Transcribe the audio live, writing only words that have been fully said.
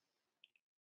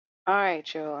All right,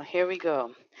 Joe, here we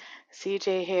go.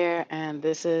 CJ here, and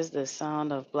this is the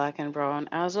sound of Black and Brown.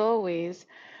 As always,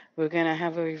 we're going to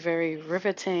have a very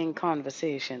riveting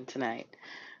conversation tonight.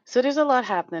 So, there's a lot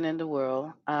happening in the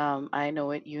world. I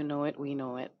know it, you know it, we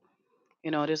know it.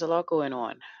 There's a lot going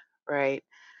on, right?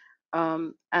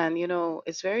 And,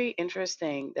 it's very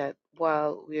interesting that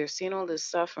while we are seeing all this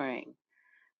suffering,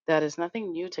 that is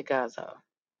nothing new to Gaza.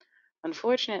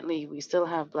 Unfortunately, we still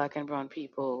have Black and Brown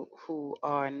people who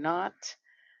are not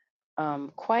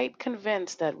quite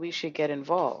convinced that we should get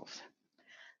involved.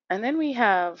 And then we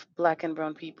have Black and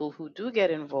Brown people who do get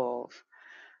involved,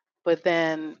 but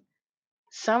then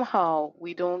somehow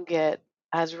we don't get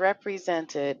as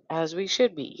represented as we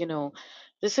should be.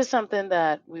 This is something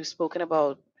that we've spoken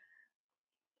about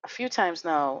a few times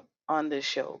now on this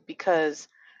show because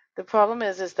the problem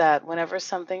is that whenever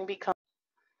something becomes,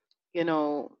 you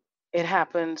know, it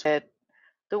happens with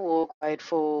the woke white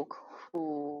folk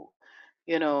who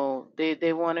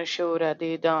they want to show that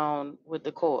they're down with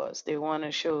the cause. They want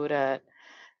to show that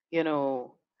you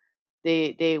know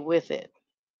they with it.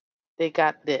 They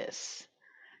got this.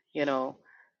 you know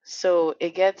so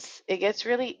it gets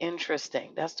really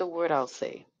interesting. That's the word I'll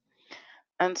say.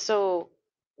 And so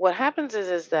what happens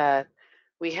is that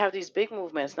we have these big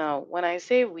movements. Now when I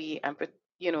say we, I'm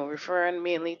referring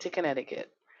mainly to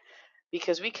Connecticut,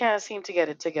 because we can't seem to get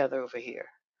it together over here.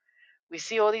 We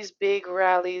see all these big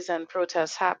rallies and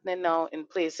protests happening now in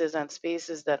places and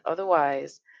spaces that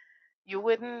otherwise you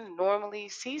wouldn't normally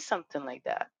see something like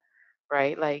that,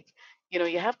 right? Like,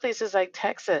 you have places like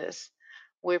Texas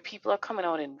where people are coming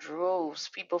out in droves,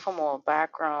 people from all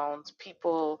backgrounds,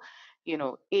 people,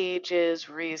 ages,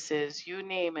 races, you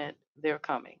name it, they're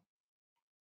coming,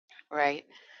 right?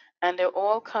 And they're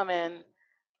all coming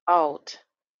out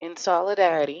in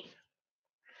solidarity,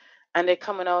 and they're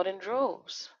coming out in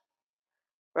droves,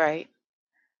 right?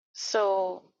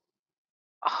 So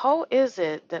how is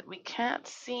it that we can't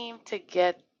seem to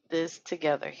get this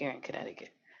together here in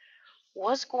Connecticut?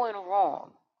 What's going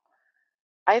wrong?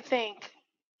 I think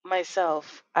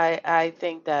I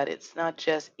think that it's not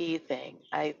just a thing.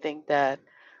 I think that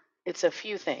it's a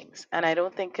few things. And I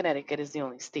don't think Connecticut is the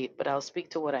only state, but I'll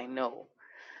speak to what I know,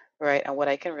 right? And what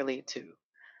I can relate to.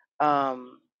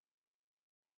 Um,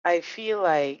 I feel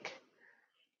like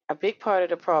a big part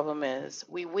of the problem is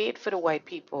we wait for the white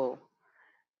people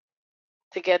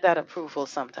to get that approval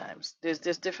sometimes. There's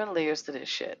different layers to this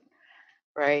shit,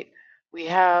 right? We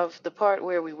have the part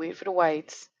where we wait for the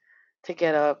whites to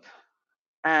get up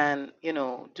and,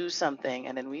 do something,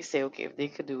 and then we say, okay, if they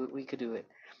could do it, we could do it.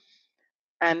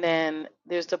 And then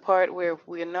there's the part where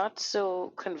we're not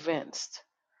so convinced,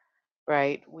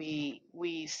 right? We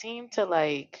seem to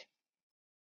like,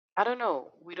 I don't know,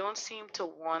 we don't seem to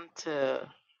want to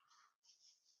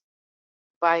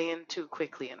buy in too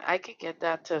quickly. And I could get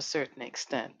that to a certain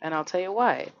extent. And I'll tell you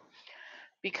why.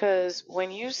 Because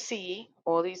when you see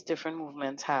all these different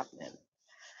movements happening,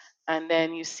 and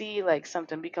then you see like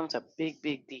something becomes a big,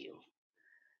 big deal,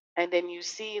 and then you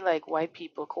see like white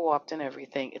people co-opting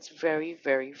everything, it's very,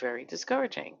 very, very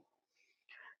discouraging.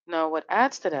 Now, what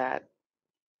adds to that,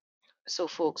 so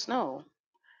folks know,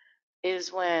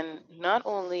 is when not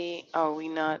only are we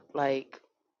not like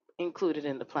included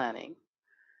in the planning,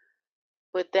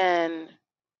 but then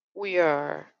we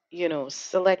are,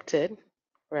 selected,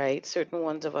 right? Certain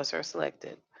ones of us are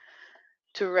selected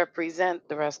to represent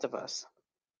the rest of us,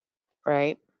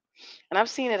 right? And I've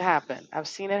seen it happen. I've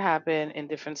seen it happen in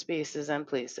different spaces and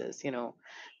places.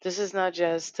 This is not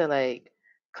just to like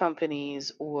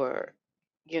companies or,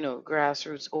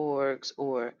 grassroots orgs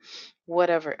or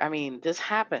whatever. I mean, this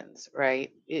happens,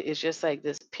 right? It's just like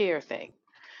this peer thing.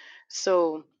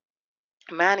 So,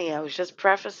 Manny, I was just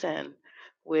prefacing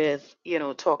with,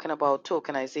 talking about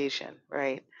tokenization,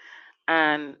 right?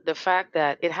 And the fact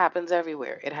that it happens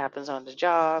everywhere. It happens on the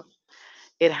job,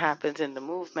 it happens in the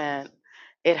movement,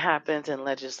 it happens in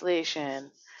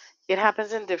legislation, it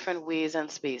happens in different ways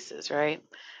and spaces, right?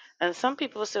 And some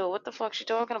people say, well, what the fuck you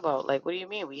talking about? Like, what do you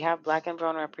mean? We have black and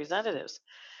brown representatives.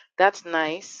 That's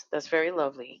nice. That's very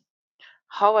lovely.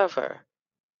 However,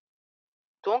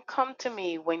 don't come to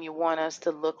me when you want us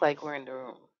to look like we're in the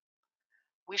room.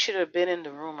 We should have been in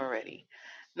the room already.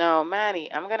 Now,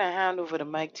 Maddie, I'm going to hand over the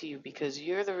mic to you because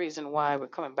you're the reason why we're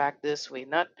coming back this way.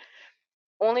 Not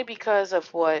only because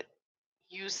of what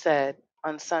you said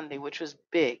on Sunday, which was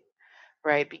big,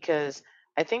 right? Because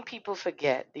I think people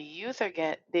forget the youth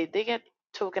they get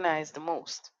tokenized the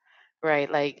most,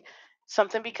 right? Like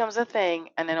something becomes a thing,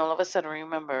 and then all of a sudden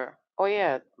remember, oh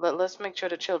yeah, let's make sure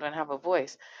the children have a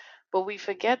voice. But we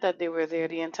forget that they were there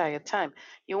the entire time.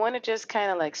 You want to just kind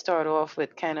of like start off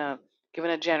with kind of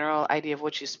giving a general idea of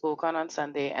what you spoke on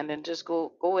Sunday, and then just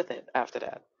go with it after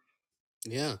that.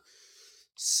 Yeah.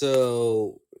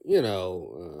 So,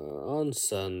 on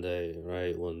Sunday,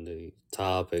 right, when the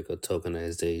topic of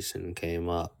tokenization came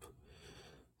up,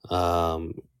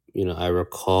 um, I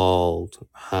recalled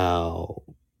how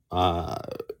uh,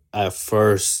 at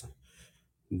first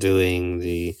doing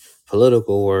the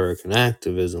political work and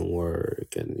activism work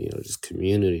and, just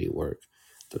community work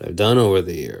that I've done over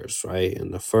the years, right?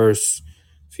 In the first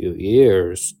few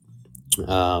years,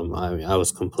 I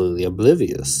was completely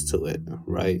oblivious to it,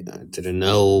 right? I didn't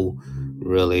know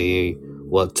really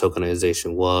what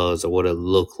tokenization was or what it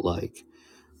looked like,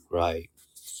 right?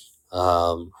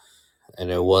 Um, and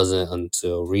it wasn't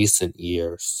until recent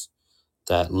years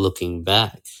that looking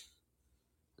back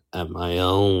at my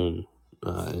own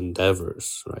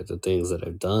endeavors, right, the things that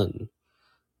I've done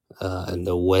and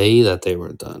the way that they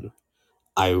were done,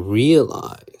 I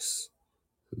realized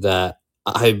that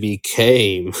I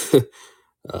became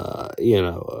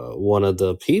one of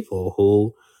the people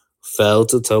who fell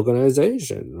to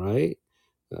tokenization, right?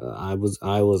 I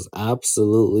was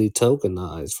absolutely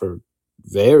tokenized for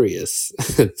various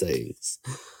things,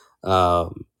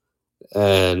 um,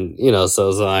 and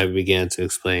so I began to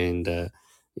explain that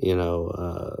you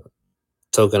know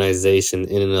tokenization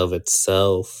in and of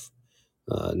itself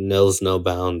knows no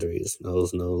boundaries,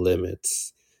 knows no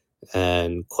limits,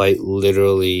 and quite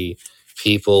literally,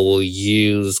 people will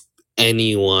use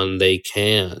anyone they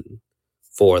can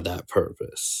for that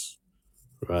purpose,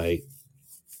 right?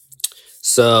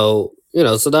 So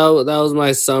that was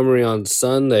my summary on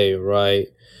Sunday, right?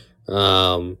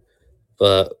 Um,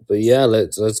 but yeah,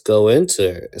 let's go into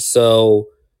it. So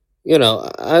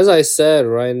as I said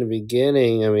right in the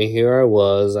beginning, I mean, here I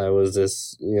was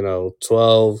this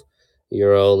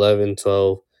 12-year old, 11,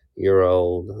 12-year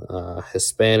old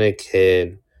Hispanic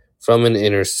kid from an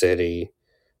inner city,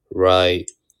 right?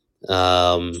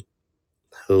 Um,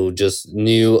 who just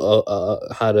knew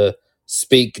how to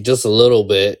speak just a little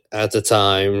bit at the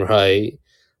time, right?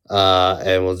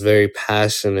 And was very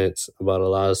passionate about a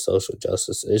lot of social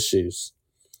justice issues.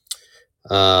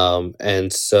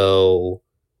 And so,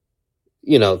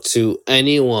 to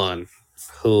anyone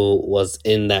who was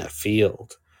in that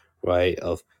field, right,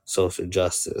 of social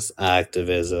justice,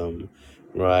 activism,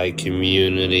 right,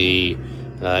 community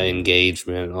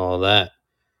engagement, all that,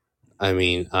 I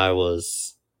mean, I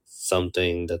was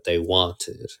something that they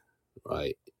wanted,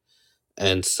 right?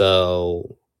 And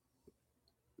so,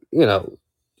 you know,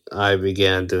 I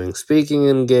began doing speaking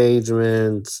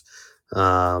engagements,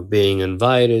 being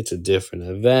invited to different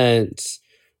events,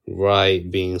 right?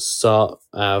 Being sought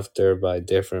after by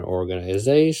different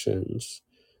organizations,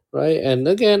 right? And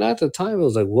again, at the time, it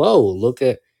was like, whoa, look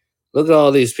at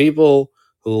all these people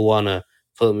who want to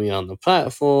put me on the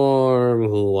platform,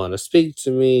 who want to speak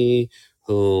to me,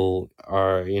 who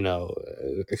are,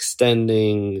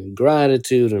 extending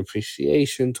gratitude and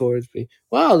appreciation towards me.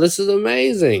 Wow, this is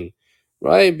amazing,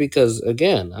 right? Because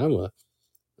again, I'm a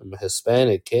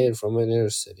Hispanic kid from an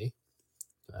inner city,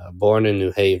 born in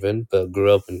New Haven, but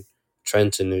grew up in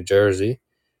Trenton, New Jersey.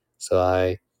 So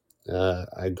I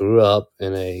grew up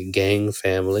in a gang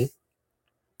family,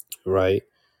 right?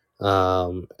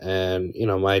 And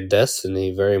my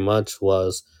destiny very much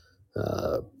was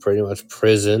pretty much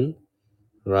prison,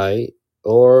 right,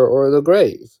 or the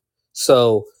grave.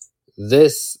 So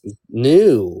this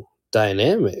new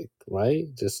dynamic, right,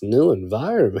 this new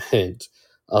environment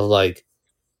of like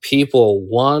people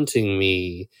wanting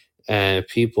me and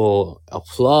people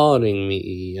applauding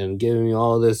me and giving me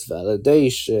all this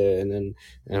validation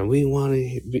and we want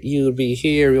you to be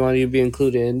here, we want you to be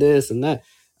included in this and that.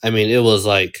 I mean, it was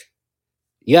like,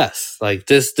 yes, like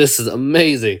this is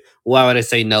amazing. Why would I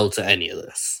say no to any of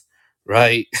this,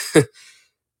 right?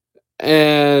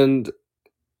 And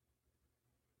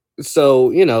so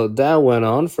that went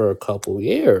on for a couple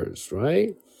years,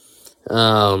 right?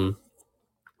 um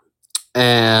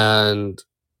and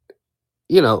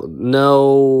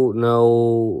no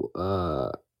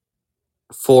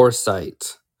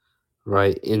foresight,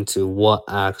 right, into what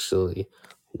actually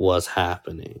was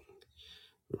happening,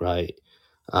 right?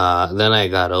 Then I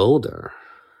got older,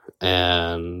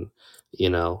 and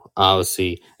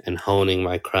obviously, and honing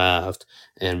my craft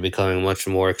and becoming much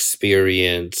more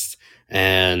experienced,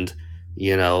 and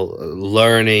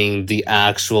learning the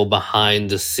actual behind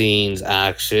the scenes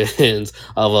actions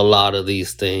of a lot of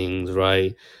these things,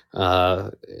 right?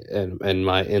 And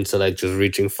my intellect just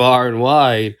reaching far and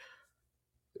wide.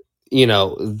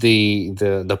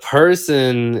 The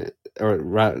person, or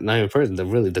not even person,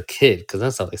 the kid, because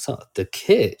that's how they saw it, the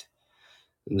kid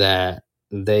that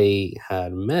they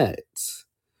had met,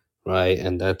 right?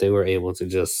 And that they were able to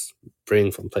just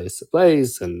bring from place to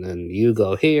place, and then you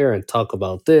go here and talk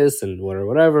about this and whatever,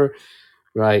 whatever,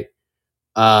 right?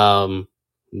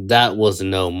 That was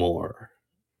no more,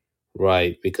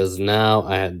 right? Because now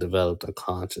I had developed a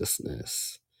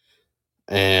consciousness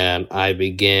and I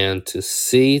began to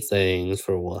see things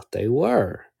for what they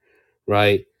were,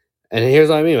 right? And here's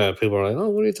what I mean by it. People are like, oh,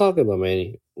 what are you talking about,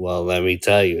 Manny? Well, let me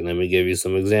tell you, let me give you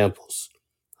some examples,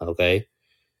 okay?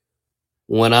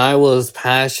 When I was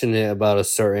passionate about a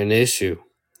certain issue,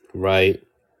 right,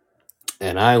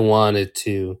 and I wanted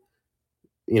to,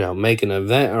 make an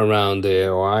event around it,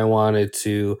 or I wanted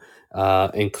to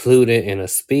include it in a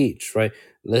speech, right?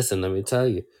 Listen, let me tell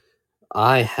you,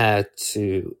 I had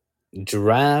to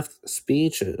draft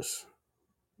speeches,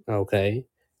 okay,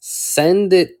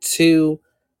 send it to,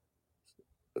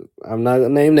 I'm not gonna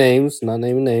name names, not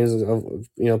naming names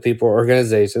of people or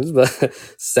organizations, but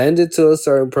send it to a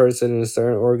certain person in a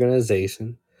certain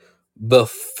organization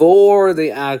before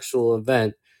the actual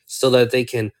event so that they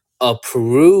can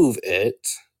approve it.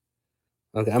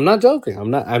 Okay, I'm not joking.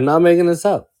 I'm not making this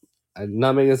up. I'm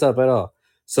not making this up at all.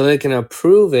 So they can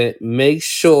approve it, make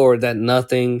sure that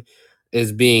nothing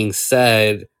is being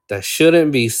said that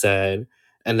shouldn't be said,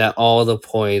 and that all the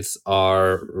points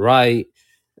are right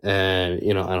and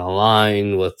and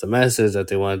align with the message that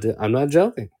they want to do. I'm not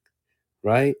joking,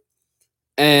 right?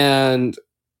 And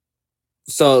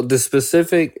so I'm going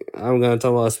to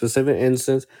talk about a specific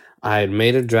instance. I had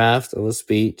made a draft of a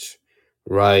speech,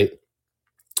 right?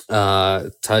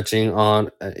 Touching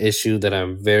on an issue that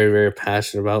I'm very, very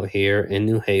passionate about here in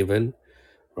New Haven,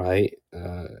 right?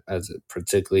 As it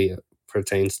particularly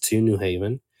pertains to New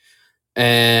Haven.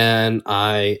 And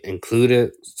I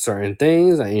included certain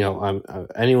things. Anyone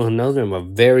who knows me, I'm a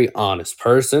very honest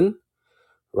person,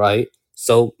 right?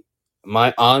 So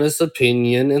my honest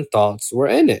opinion and thoughts were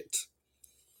in it.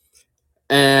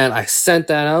 And I sent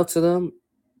that out to them,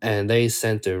 and they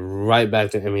sent it right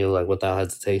back to me, like without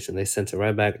hesitation. They sent it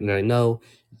right back, and they're like, "No,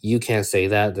 you can't say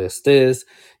that. This. This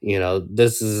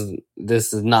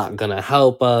is not gonna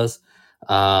help us.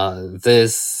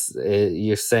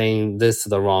 You're saying this to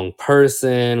the wrong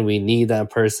person. We need that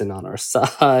person on our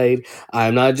side."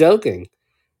 I'm not joking,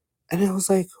 and it was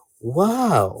like,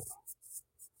 wow,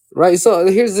 right? So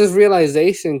here's this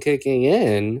realization kicking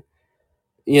in,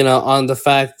 on the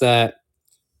fact that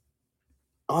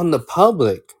on the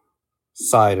public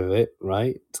side of it,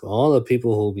 right? To all the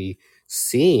people who'll be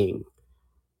seeing,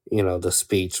 the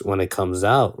speech when it comes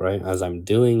out, right? As I'm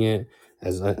doing it,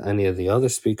 as any of the other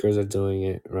speakers are doing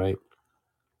it, right?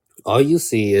 All you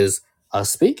see is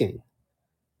us speaking.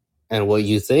 And what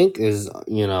you think is,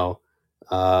 uh,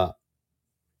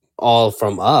 all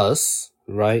from us,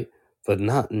 right? But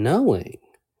not knowing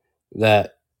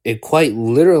that it quite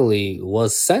literally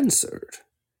was censored,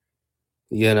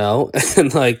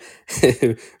 and like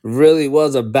it really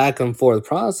was a back and forth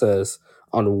process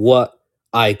on what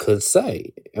I could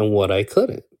say and what I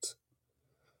couldn't,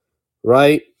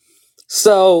 right?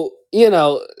 So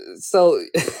so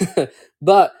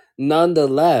but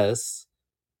nonetheless,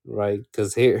 right,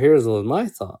 because here's what my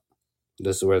thought.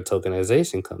 This is where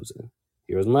tokenization comes in.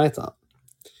 Here's my thought.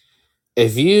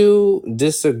 If you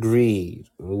disagreed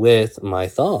with my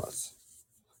thoughts,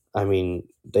 I mean,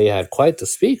 they had quite the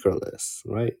speaker list,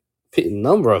 right?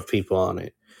 Number of people on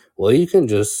it. Well, you can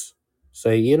just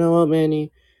say, you know what,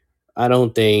 Manny, I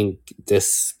don't think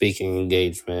this speaking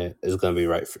engagement is going to be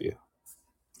right for you.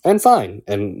 And fine.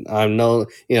 And I know,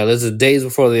 this is days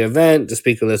before the event. The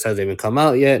speaker list hasn't even come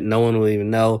out yet. No one will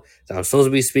even know that I'm supposed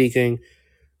to be speaking.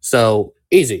 So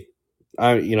easy.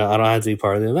 I don't have to be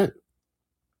part of the event.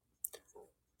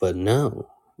 But no,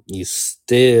 you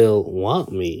still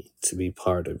want me to be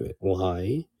part of it.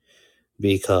 Why?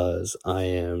 Because I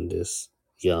am this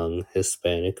young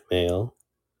Hispanic male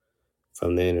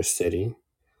from the inner city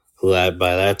who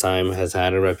by that time has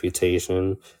had a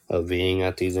reputation of being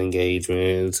at these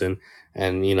engagements and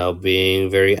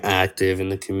being very active in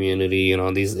the community and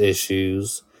on these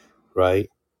issues, right?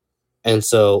 And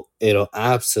so it'll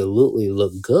absolutely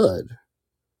look good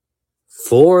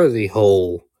for the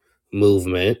whole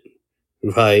movement,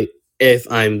 right? If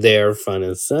I'm there front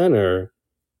and center,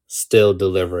 still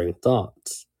delivering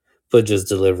thoughts, but just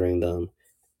delivering them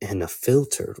in a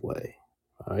filtered way,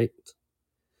 right?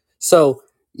 So,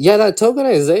 yeah, that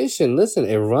tokenization, listen,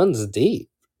 it runs deep.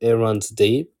 It runs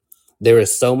deep. There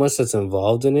is so much that's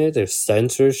involved in it. There's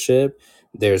censorship,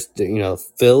 there's,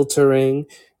 filtering,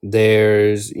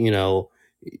 there's,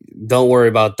 don't worry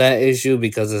about that issue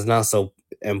because it's not so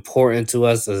important to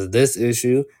us as this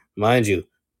issue. Mind you,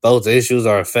 both issues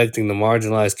are affecting the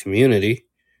marginalized community,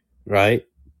 right?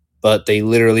 But they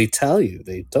literally tell you,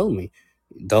 they told me,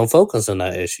 don't focus on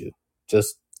that issue.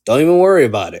 Just don't even worry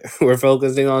about it. We're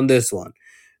focusing on this one,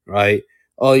 right?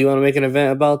 Oh, you want to make an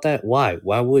event about that? Why?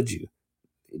 Why would you?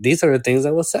 These are the things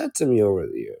that was said to me over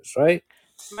the years, right?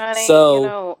 Manny,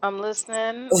 So, I'm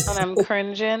listening and I'm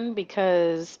cringing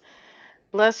because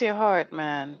bless your heart,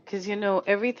 man. Because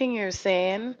everything you're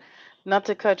saying, not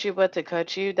to cut you, but to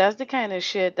cut you, that's the kind of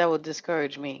shit that would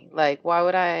discourage me. Like, why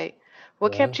would I?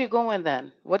 What yeah, kept you going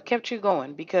then? What kept you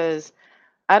going? Because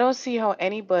I don't see how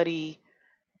anybody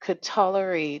could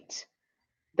tolerate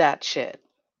that shit.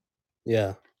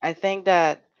 yeah, I think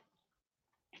that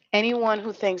anyone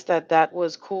who thinks that that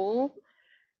was cool,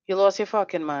 you lost your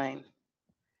fucking mind.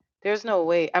 There's no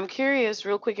way. I'm curious,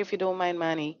 real quick, if you don't mind,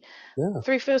 Manny. yeah.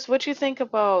 Three Fifths, what you think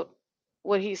about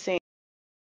what he's saying?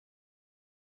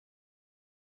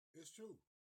 It's true.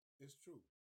 It's true.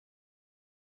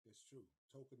 It's true.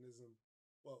 Tokenism.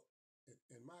 Well,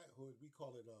 in my hood, we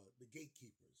call it the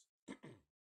gatekeepers.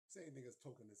 Same thing as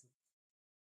tokenism.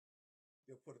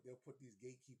 They'll put these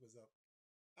gatekeepers up.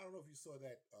 I don't know if you saw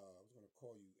that. I was going to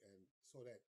call you and saw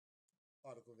that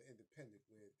article in the Independent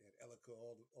where they had Elika,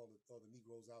 all the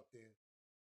Negroes out there,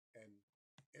 and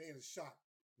it ain't a shock.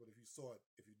 But if you saw it,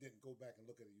 if you didn't go back and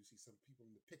look at it, you see some people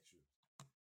in the picture.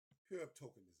 Pure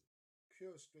tokenism.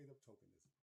 Pure straight up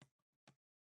tokenism.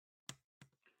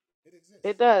 It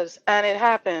It exists. does, It and it exists.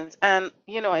 happens. And,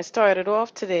 I started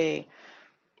off today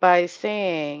by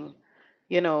saying,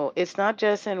 it's not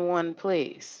just in one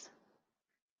place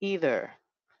either,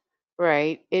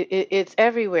 right? It's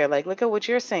everywhere. Like, look at what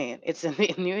you're saying. It's in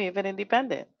the New Haven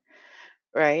Independent,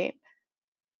 right?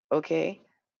 Okay.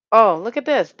 Oh, look at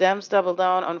this. Dems double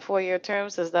down on 4-year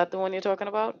terms. Is that the one you're talking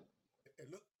about?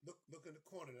 And look in the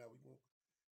corner now.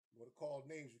 We want to call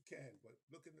names, you can, but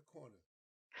look in the corner.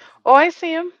 That's Oh, I Republic.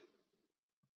 see him.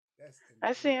 That's and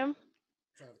I see look, him.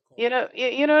 trying to call names.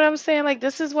 You know what I'm saying? Like,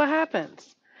 this is what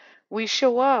happens. We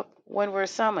show up when we're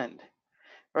summoned,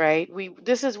 Yeah, right?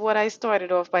 This is what I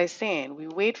started off by saying. We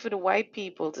wait for the white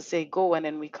people to say go and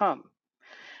then we come.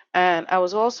 And I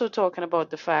was also talking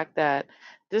about the fact that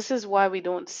this is why we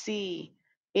don't see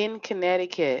in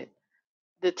Connecticut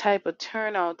the type of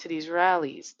turnout to these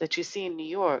rallies that you see in New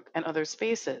York and other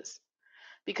spaces.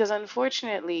 Because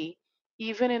unfortunately,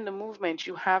 even in the movement,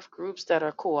 you have groups that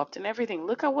are co opted and everything.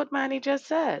 Look at what Manny just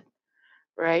said,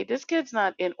 right? This kid's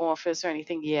not in office or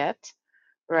anything yet,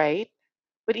 right?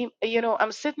 But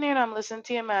I'm sitting there and I'm listening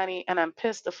to you, Manny, and I'm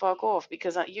pissed the fuck off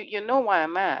because you know why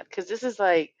I'm mad. Because this is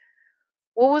like,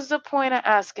 what was the point of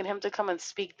asking him to come and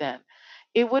speak then?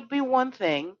 It would be one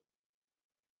thing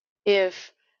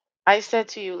if I said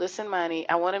to you, listen, Manny,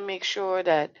 I want to make sure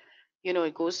that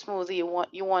it goes smoothly. You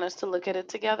want us to look at it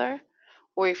together,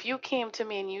 or if you came to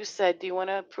me and you said, do you want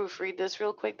to proofread this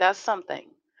real quick? That's something.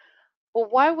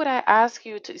 But why would I ask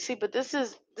you to see? But this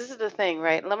is the thing,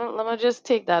 right? Let me just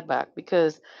take that back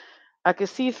because I could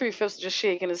see Three Fifths just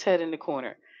shaking his head in the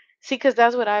corner. See, because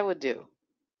that's what I would do.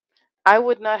 I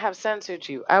would not have censored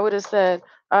you. I would have said,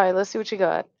 all right, let's see what you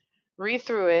got. Read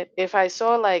through it. If I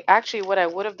saw, like, actually, what I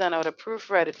would have done, I would have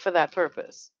proofread it for that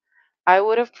purpose. I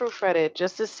would have proofread it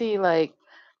just to see, like,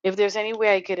 if there's any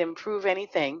way I could improve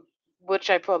anything, which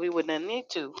I probably wouldn't need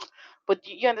to. But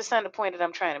you understand the point that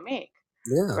I'm trying to make,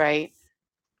 Yeah. right?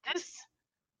 This,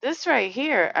 this right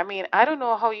here, I mean, I don't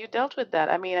know how you dealt with that.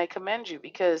 I mean, I commend you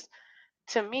because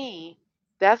to me,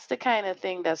 that's the kind of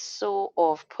thing that's so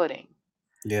off putting.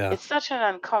 Yeah. It's such an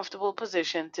uncomfortable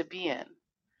position to be in.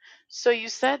 So you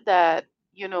said that,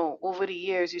 over the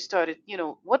years you started,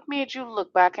 what made you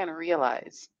look back and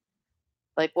realize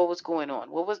like what was going on?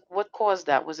 What caused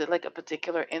that? Was it like a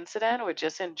particular incident or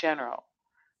just in general?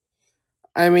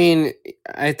 I mean,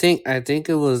 I think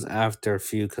it was after a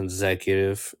few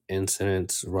consecutive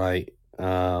incidents, right?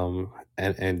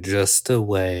 And just the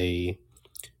way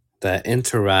that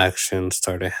interaction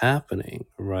started happening,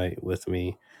 right, with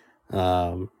me,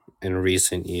 um, in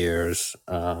recent years.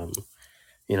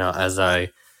 As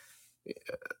I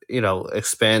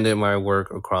expanded my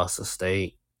work across the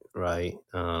state, right.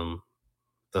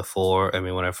 Before, I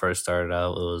mean, when I first started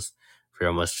out, it was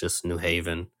pretty much just New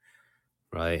Haven,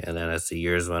 right? And then as the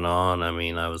years went on, I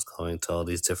mean, I was going to all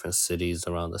these different cities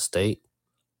around the state,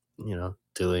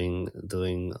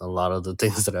 doing a lot of the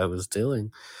things that I was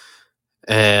doing.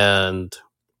 And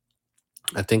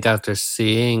I think after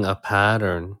seeing a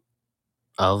pattern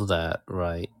of that,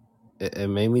 right, it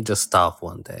made me just stop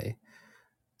one day,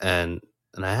 and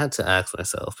and I had to ask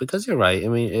myself, because you're right. I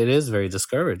mean, it is very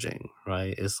discouraging,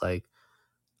 right? It's like,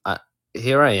 I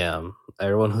here I am.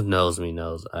 Everyone who knows me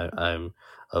knows I'm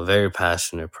a very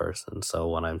passionate person. So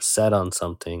when I'm set on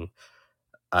something,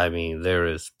 I mean, there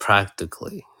is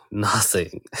practically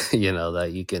nothing,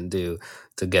 that you can do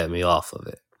to get me off of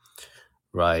it,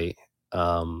 right?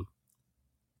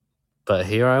 But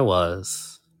here I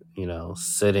was,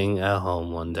 sitting at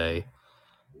home one day,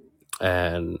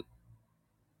 and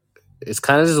it's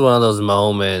kind of just one of those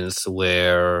moments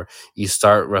where you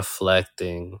start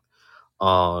reflecting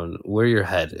on where you're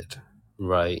headed,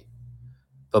 right?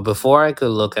 But before I could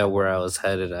look at where I was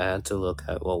headed, I had to look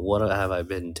at, well, what have I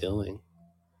been doing,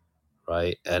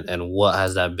 right? And what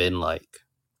has that been like?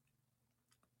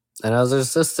 And I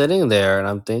was just sitting there, and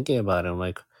I'm thinking about it. I'm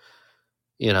like,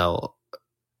 you know,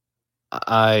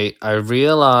 I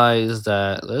realized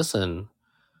that, listen,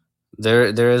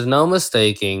 there is no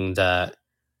mistaking that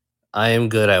I am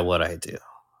good at what I do.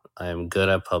 I am good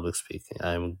at public speaking.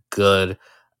 I am good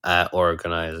at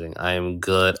organizing. I am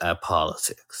good at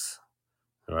politics.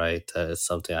 Right? That is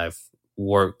something I've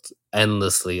worked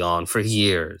endlessly on for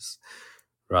years.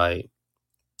 Right?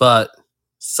 But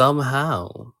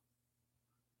somehow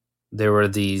there were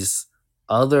these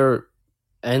other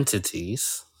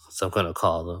entities, so I'm going to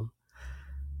call them,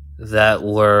 that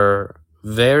were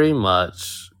very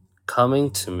much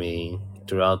coming to me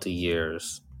throughout the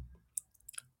years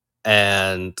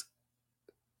and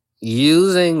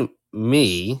using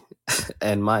me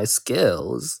and my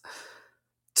skills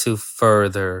to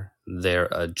further their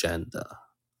agenda.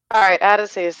 All right, I had to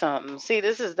say something. See,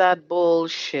 this is that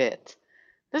bullshit.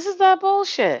 This is that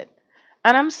bullshit.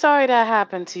 And I'm sorry that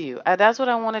happened to you. That's what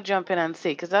I want to jump in and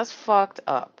say, because that's fucked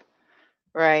up,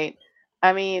 right?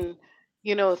 I mean,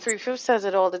 Three-Fifths says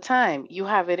it all the time. You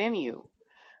have it in you.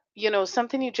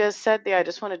 Something you just said there, I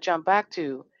just want to jump back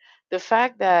to the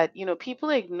fact that, people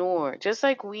ignore, just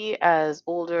like we as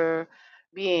older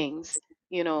beings,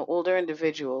 older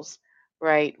individuals,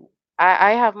 right?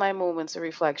 I have my moments of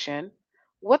reflection.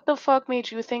 What the fuck made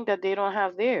you think that they don't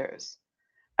have theirs?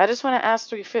 I just want to ask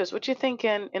Three-Fifths, what you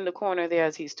thinking in the corner there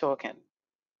as he's talking?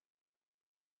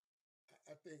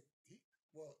 I think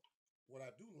well, what I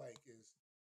do like is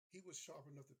he was sharp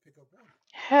enough to pick up on it.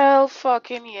 Hell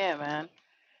fucking yeah, man.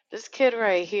 This kid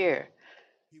right here.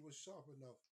 He was sharp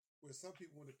enough where some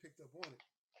people would have picked up on it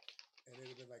and they'd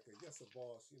have been like, yes, a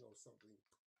boss, something.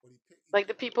 But he Like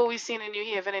the picked up people on we it. seen in New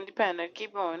Haven Independent.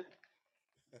 Keep going.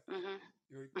 Mhm.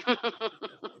 He picked up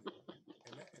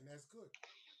on it, and that's good.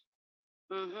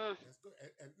 Mhm. That's good.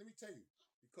 And let me tell you,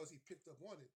 because he picked up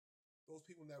on it, those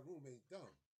people in that room ain't dumb.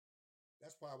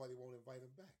 That's probably why they won't invite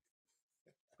him back.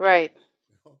 Right.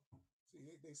 You know? See,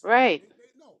 they see you. Right.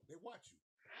 They know. They watch you.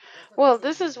 That's like I Well, tell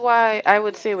this is people, why I we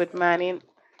would go out say there with in that room Manny,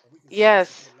 and we can sense if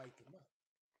yes, they're liked or not.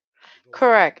 It goes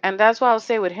that way. correct. And that's why I'll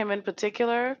say with him in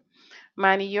particular,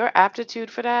 Manny, your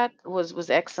aptitude for that was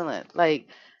excellent. Like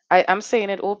I'm saying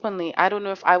it openly. I don't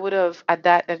know if I would have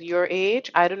at your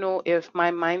age, I don't know if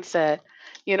my mindset,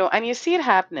 and you see it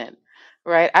happening,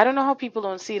 right? I don't know how people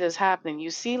don't see this happening.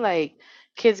 You see like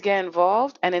kids get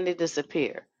involved and then they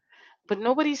disappear. But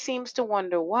nobody seems to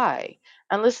wonder why.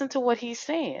 And listen to what he's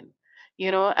saying.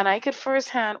 And I could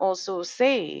firsthand also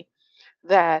say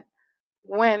that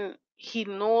when he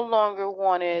no longer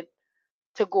wanted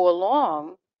to go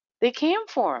along, they came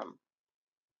for him.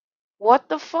 What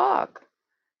the fuck?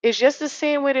 It's just the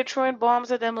same way they're throwing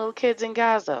bombs at them little kids in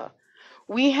Gaza.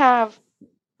 We have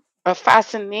a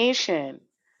fascination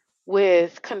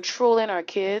with controlling our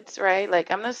kids, right? Like,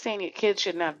 I'm not saying your kids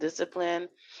shouldn't have discipline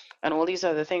and all these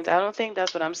other things. I don't think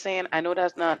that's what I'm saying. I know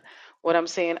that's not what I'm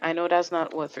saying. I know that's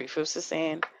not what Three-Fifths is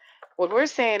saying. What we're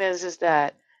saying is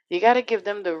that you got to give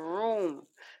them the room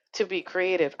to be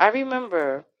creative. I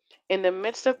remember in the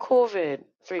midst of COVID,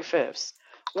 Three-Fifths,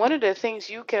 one of the things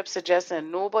you kept suggesting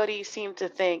nobody seemed to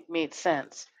think made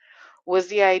sense was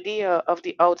the idea of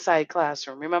the outside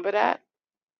classroom. Remember that?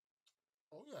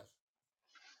 Oh yes.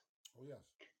 Oh yes.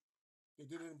 They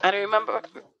did it. And I They did it remember, in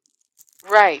New York.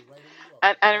 They did right. it right in New York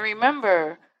And with I classrooms.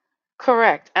 remember,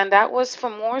 correct. And that was for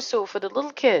more so for the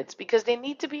little kids because they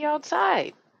need to be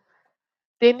outside.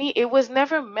 They need, Yes. it was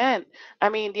never meant. I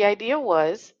mean, the idea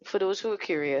was, for those who are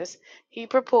curious, he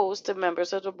proposed to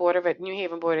members of the New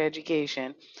Haven Board of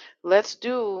Education, let's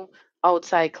do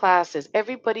outside classes.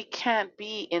 Everybody can't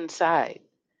be inside.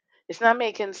 It's not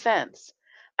making sense.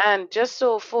 And just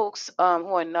so folks who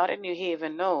are not in New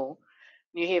Haven know,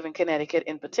 New Haven, Connecticut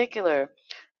in particular,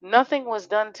 nothing was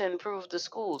done to improve the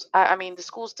schools. I mean, the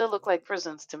schools still look like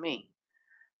prisons to me,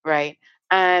 right?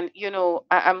 And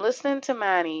I'm listening to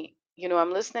Manny.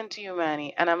 I'm listening to you,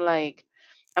 Manny, and I'm like,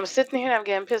 I'm sitting here and I'm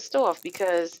getting pissed off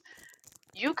because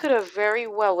you could have very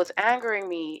well. What's angering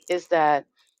me is that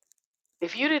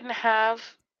if you didn't have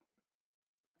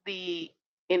the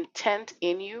intent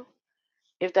in you,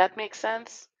 if that makes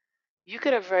sense, you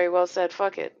could have very well said,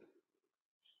 "Fuck it."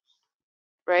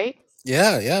 right?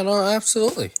 Yeah, yeah, no,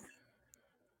 absolutely.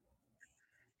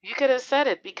 You could have said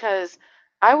it because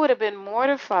I would have been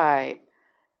mortified,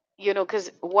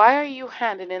 because why are you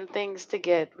handing in things to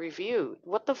get reviewed?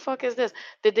 What the fuck is this?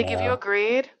 Did they give you Yeah. a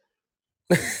grade?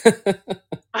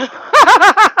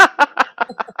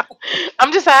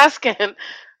 I'm just asking.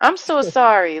 I'm so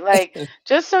sorry. Like,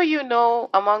 just so you know,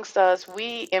 amongst us,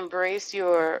 we embrace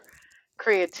your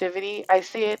creativity. I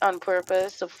say it on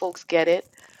purpose so folks get it.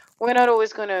 We're not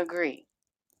always going to agree,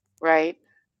 right?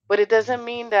 But it doesn't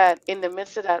mean that in the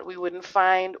midst of that, we wouldn't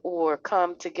find or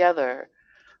come together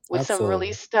with some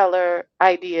really Absolutely. stellar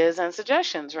ideas and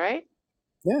suggestions, right?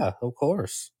 Yeah, of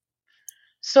course.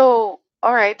 So,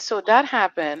 all right, so that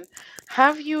happened.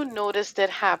 Have you noticed it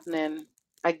happening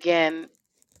again,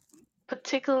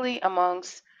 particularly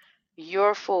amongst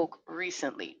your folk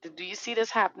recently? Do you see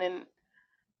this happening?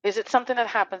 Is it something that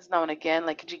happens now and again?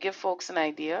 Like, could you give folks an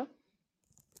idea?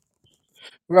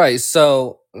 Right.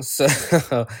 So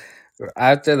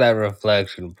after that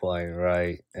reflection point,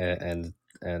 right, and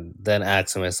then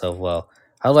asking myself, well,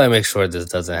 how do I make sure this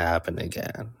doesn't happen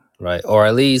again, right, or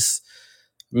at least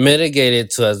mitigate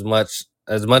it to as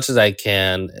much as I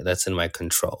can that's in my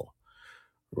control,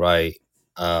 right?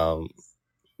 Um,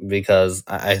 because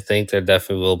I think there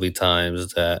definitely will be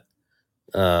times that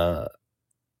uh,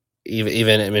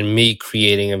 even in me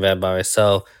creating an event by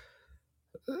myself,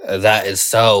 that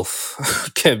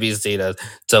itself can be seen as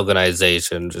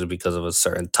tokenization just because of a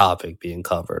certain topic being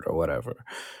covered or whatever,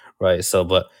 right? So,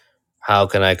 but how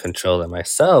can I control it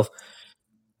myself?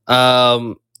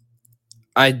 Um,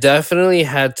 I definitely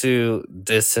had to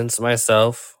distance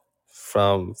myself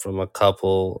from a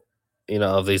couple,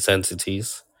 of these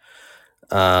entities.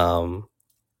 Um,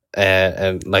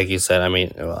 and like you said, I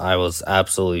mean, I was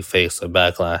absolutely faced with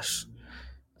backlash.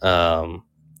 Um,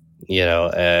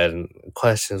 and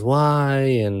questions why,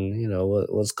 and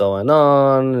what's going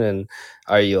on, and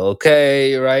are you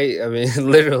okay, right? I mean,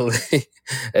 literally,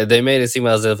 they made it seem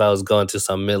as if I was going through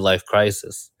some midlife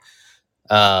crisis.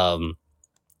 Um,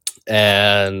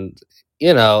 and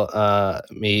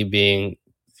me being,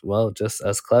 well, just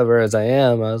as clever as I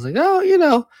am, I was like, oh,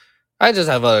 I just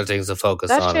have other things to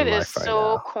focus That on shit in is life right so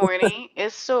now. corny.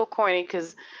 It's so corny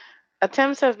because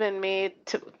attempts have been made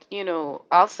to,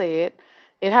 I'll say it.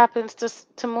 It happens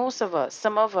to most of us.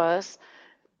 Some of us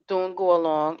don't go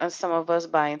along, and some of us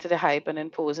buy into the hype and then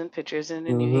pose in pictures in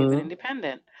the New Haven Mm-hmm.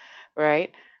 Independent,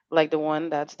 right? Like the one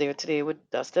that's there today with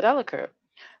Dusted Elliker.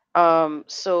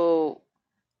 So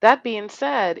that being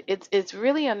said, it's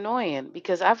really annoying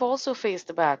because I've also faced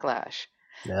the backlash,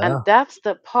 and Yeah. that's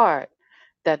the part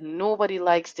that nobody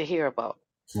likes to hear about,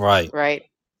 Right. right?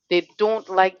 They don't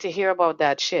like to hear about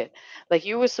that shit. Like,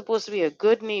 you were supposed to be a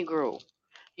good Negro.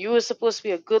 You were supposed to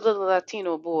be a good little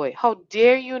Latino boy. How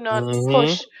dare you not Mm-hmm.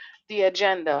 push the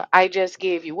agenda I just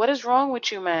gave you? What is wrong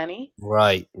with you, Manny?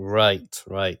 Right. Right.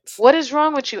 Right. What is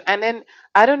wrong with you? And then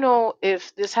I don't know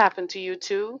if this happened to you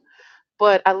too,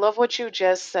 but I love what you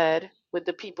just said with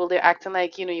the people. They're acting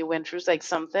like, you went through like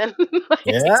something.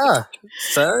 Yeah.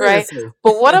 Right? Seriously.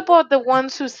 But what about the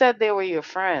ones who said they were your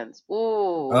friends?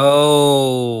 Ooh.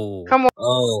 Oh, Come on.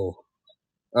 oh,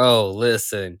 oh,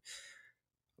 listen.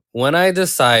 When I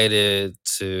decided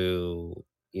to,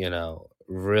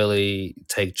 really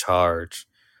take charge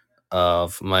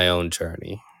of my own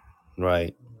journey,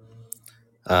 right?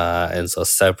 And so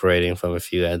separating from a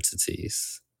few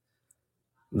entities,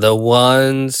 the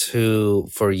ones who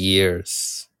for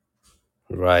years,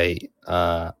 right,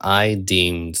 I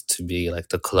deemed to be like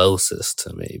the closest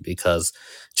to me because,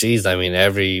 geez, I mean,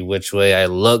 every which way I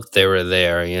looked, they were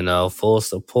there, full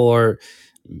support,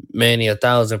 many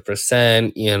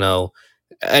 1,000%,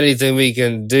 anything we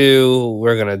can do,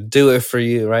 we're gonna do it for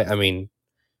you, right? I mean,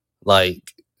 like,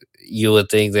 you would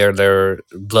think they're their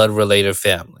blood related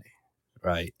family,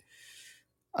 right?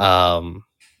 Um,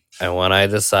 and when I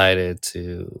decided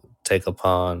to take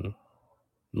upon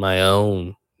my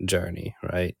own journey,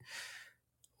 right?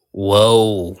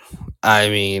 Whoa. I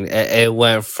mean, it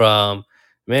went from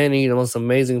Manny, the most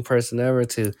amazing person ever,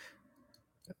 to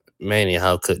Manny,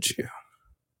 how could you?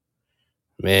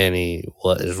 Manny,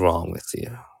 what is wrong with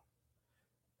you?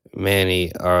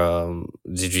 Manny,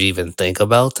 did you even think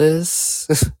about this?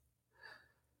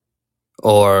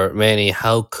 Or Manny,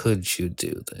 how could you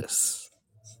do this?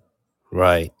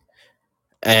 Right.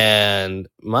 And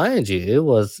mind you,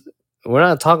 we're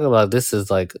not talking about this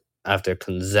is like after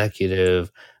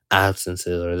consecutive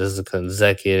absences, or this is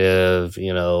consecutive,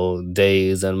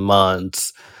 days and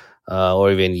months,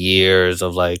 or even years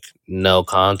of like no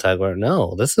contact. Or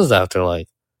no, this is after like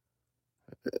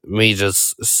me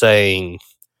just saying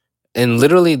in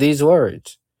literally these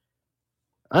words,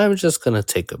 I'm just gonna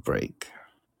take a break.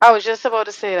 I was just about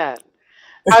to say that.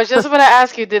 I was just about to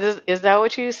ask you, is that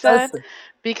what you said? That's it.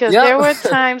 Because Yep. there were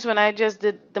times when I just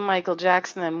did the Michael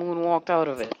Jackson and moonwalked out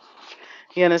of it.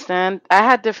 You understand? I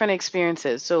had different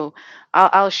experiences, so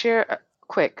I'll share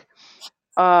quick.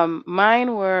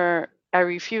 Mine were I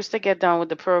refused to get down with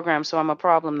the program, so I'm a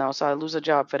problem now, so I lose a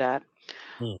job for that.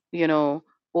 Mm, You know,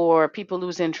 or people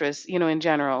lose interest. In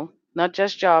general, not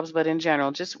just jobs, but in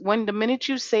general. Just when the minute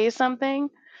you say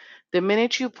something, the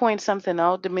minute you point something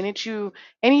out, the minute you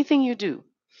anything you do,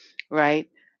 right?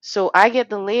 So I get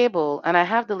the label, and I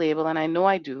have the label, and I know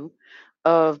I do,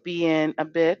 of being a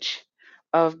bitch,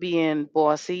 of being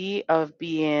bossy, of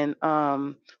being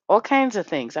all kinds of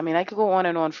things. I mean, I could go on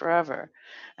and on forever.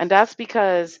 And that's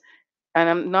because, and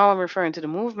I'm referring to the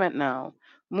movement now.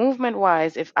 Movement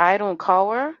wise, if I don't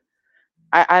cower,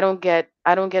 I don't get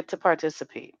to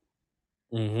participate.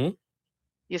 mm-hmm.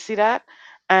 You see that?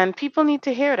 And people need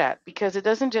to hear that because it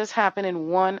doesn't just happen in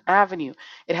one avenue.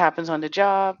 It happens on the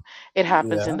job, it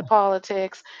happens in the Yeah.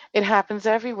 politics, it happens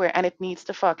everywhere, and it needs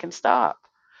to fucking stop,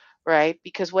 right?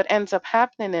 Because what ends up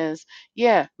happening is,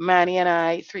 yeah, Manny and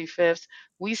I, three-fifths,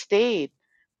 we stayed.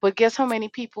 But guess how many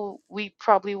people we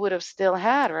probably would have still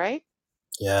had, right?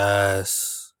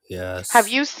 Yes. Have Yes.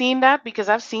 you seen that? Because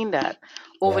I've seen that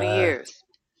over the Yeah. years.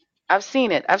 I've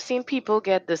seen it. I've seen people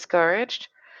get discouraged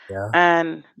Yeah.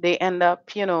 and they end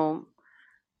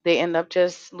up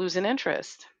just losing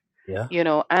interest. Yeah.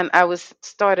 And I was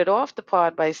started off the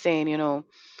pod by saying,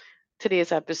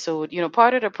 today's episode,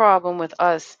 part of the problem with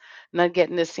us not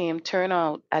getting the same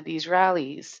turnout at these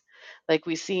rallies like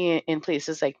we see in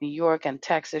places like New York and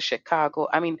Texas, Chicago.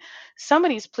 I mean, some of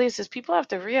these places, people have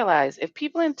to realize if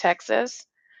people in Texas,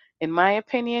 in my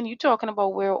opinion, you're talking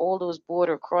about where all those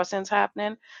border crossings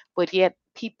happening, but yet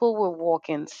people were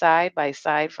walking side by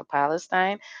side for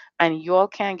Palestine, and y'all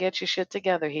can't get your shit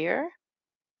together here.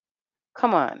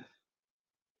 Come on,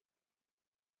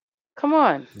 come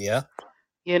on, Yeah.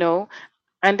 you know.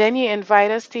 And then you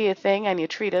invite us to your thing, and you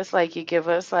treat us like you give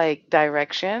us like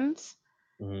directions.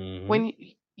 Mm-hmm. When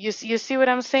you see what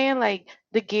I'm saying, like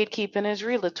the gatekeeping is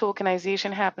real. The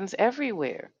tokenization happens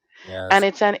everywhere. And Yes.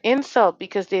 it's an insult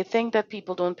because they think that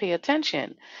people don't pay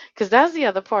attention. Because that's the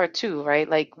other part too, right?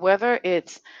 Like whether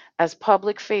it's as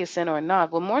public facing or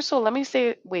not. Well, more so, let me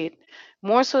say, wait,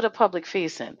 more so the public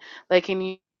facing. Like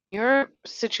in your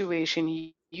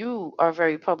situation, you are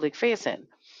very public facing,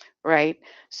 right?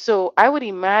 So I would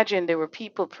imagine there were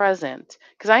people present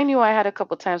because I knew I had a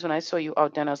couple times when I saw you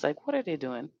out there and I was like, what are they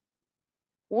doing?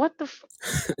 What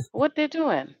what they're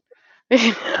doing?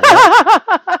 Like, Yeah.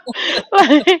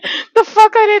 the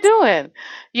fuck are they doing?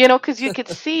 Because you could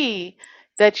see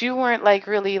that you weren't like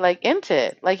really like into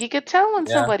it. Like you could tell when Yeah.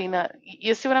 somebody not.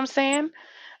 You see what I'm saying?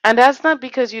 And that's not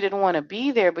because you didn't want to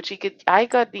be there, but you could. I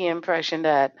got the impression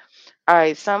that all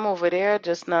right, some over there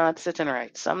just not sitting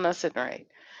right. Some not sitting right.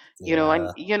 And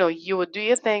Yeah. you would do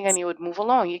your thing and you would move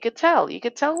along. You could tell. You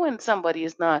could tell when somebody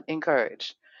is not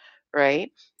encouraged,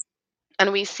 right?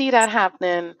 And we see that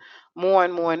happening more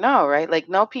and more now, right? Like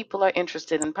now people are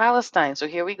interested in Palestine. So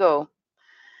here we go.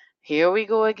 Here we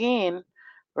go again,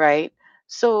 right?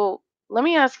 So let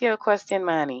me ask you a question,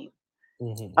 Manny.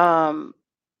 Mm-hmm. Um,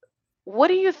 what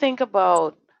do you think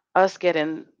about us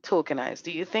getting tokenized?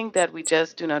 Do you think that we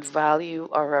just do not value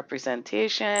our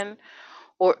representation?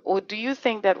 Or do you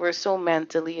think that we're so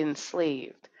mentally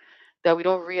enslaved that we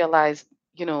don't realize,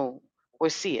 or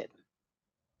see it,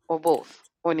 or both,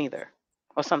 or neither,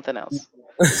 or something else?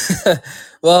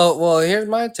 Well, here's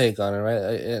my take on it, right?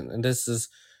 And this is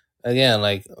again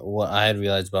like what I had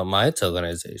realized about my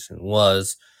tokenization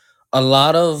was a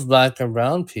lot of black and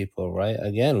brown people, right?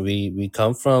 Again, we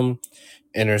come from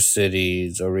inner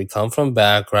cities or we come from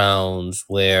backgrounds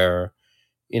where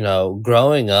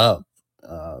growing up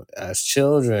as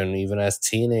children, even as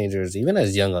teenagers, even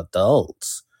as young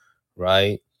adults,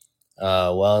 right?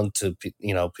 Well into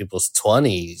people's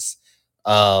 20s.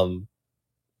 Um,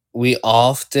 we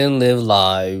often live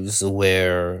lives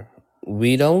where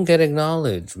we don't get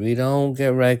acknowledged, we don't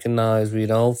get recognized, we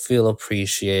don't feel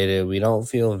appreciated, we don't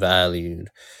feel valued,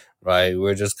 right?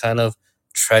 We're just kind of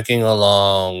trekking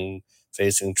along,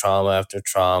 facing trauma after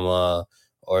trauma,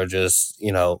 or just,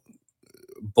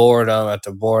 boredom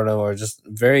after boredom, or just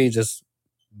very just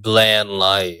bland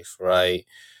life, right?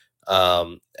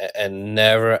 And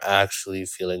never actually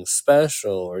feeling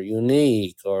special or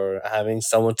unique or having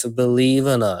someone to believe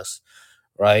in us,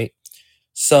 right?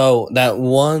 So that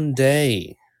one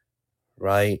day,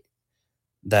 right,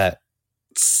 that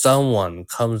someone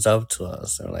comes up to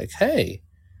us and like, hey,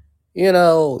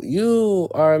 you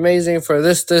are amazing for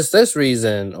this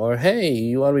reason, or hey,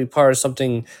 you want to be part of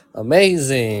something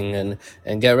amazing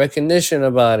and get recognition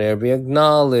about it, or be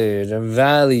acknowledged and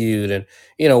valued. And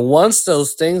once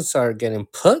those things start getting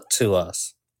put to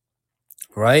us,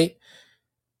 right?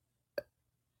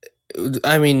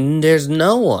 I mean, there's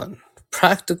no one,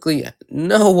 practically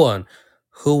no one,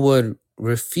 who would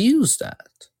refuse that.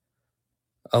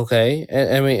 Okay,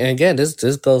 and I mean, again, this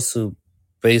goes to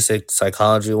basic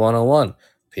psychology 101.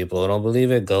 People who don't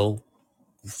believe it, go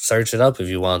search it up if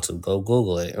you want to. Go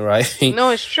Google it, right?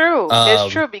 No, it's true. It's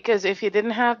um, true because if you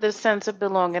didn't have this sense of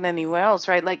belonging anywhere else,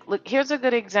 right? Like, look, here's a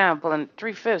good example, and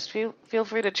three-fifths, feel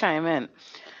free to chime in.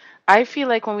 I feel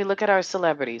like when we look at our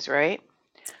celebrities, right?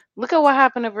 Look at what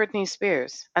happened to Britney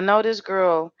Spears. I know this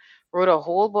girl wrote a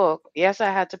whole book. Yes,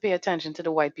 I had to pay attention to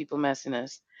the white people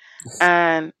messiness.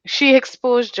 And she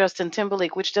exposed Justin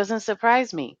Timberlake, which doesn't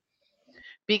surprise me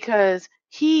because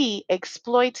he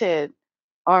exploited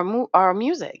our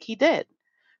music. He did,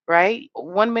 right?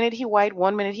 One minute he white,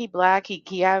 one minute he black.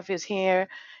 He have his hair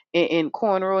in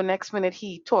cornrow. Next minute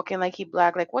he talking like he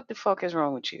black. Like, what the fuck is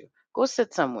wrong with you? Go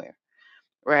sit somewhere,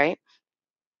 right?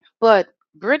 But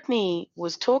Britney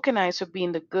was tokenized for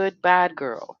being the good bad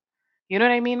girl. You know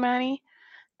what I mean, Manny?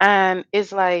 And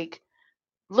it's like,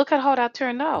 look at how that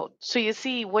turned out. So you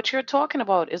see, what you're talking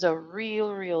about is a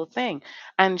real thing.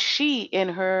 And she, in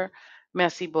her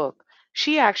messy book,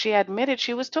 she actually admitted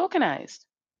she was tokenized.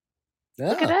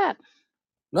 Look at yeah, that.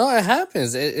 no, it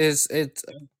happens.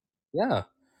 Yeah,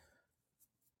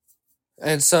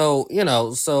 and so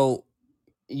so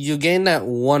you gain that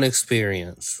one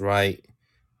experience, right,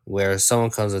 where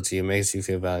someone comes up to you, makes you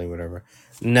feel valued, whatever.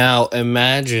 Now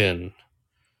imagine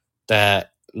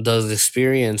that those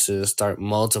experiences start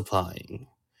multiplying,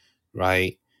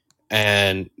 right?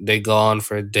 And they go on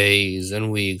for days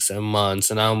and weeks and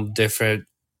months, and I'm different,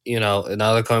 and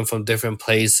now they're coming from different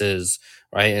places,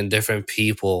 right? And different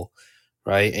people,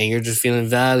 right? And you're just feeling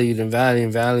valued and valued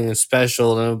and valued and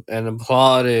special and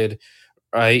applauded,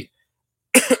 right?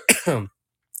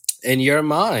 In your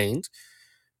mind,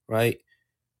 right?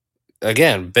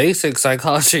 Again, basic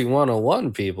psychology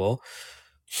 101, people,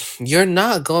 you're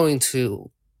not going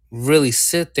to really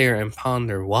sit there and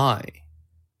ponder why.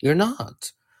 You're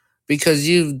not. Because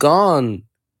you've gone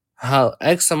how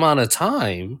X amount of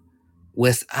time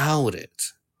without it,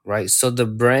 right? So the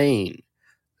brain,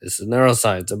 this is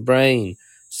neuroscience, the brain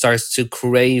starts to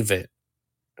crave it,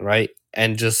 right?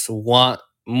 And just want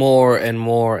more and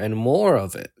more and more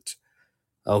of it,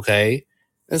 okay?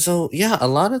 And so, yeah, a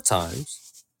lot of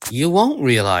times you won't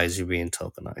realize you're being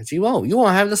tokenized. You won't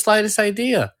have the slightest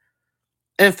idea.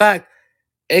 In fact,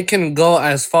 it can go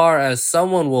as far as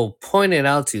someone will point it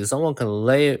out to you. Someone can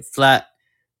lay it flat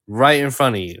right in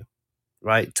front of you,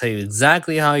 right? Tell you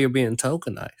exactly how you're being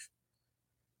tokenized.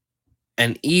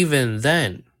 And even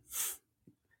then,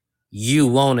 you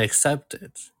won't accept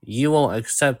it. You won't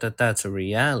accept that that's a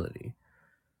reality.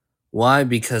 Why?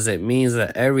 Because it means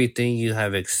that everything you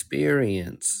have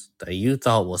experienced that you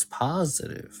thought was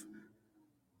positive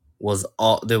was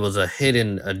all there was a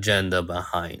hidden agenda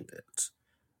behind it,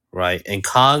 right? And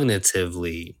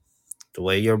cognitively, the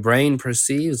way your brain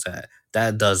perceives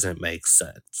that doesn't make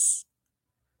sense,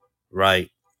 right?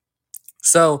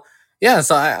 So yeah,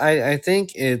 so I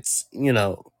think it's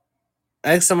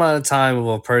X amount of time of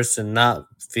a person not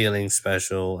feeling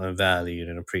special and valued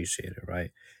and appreciated,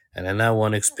 right? And then that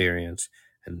one experience,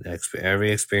 and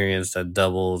every experience that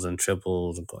doubles and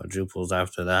triples and quadruples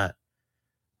after that,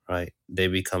 right? They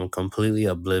become completely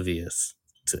oblivious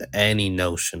to any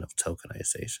notion of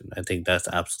tokenization. I think that's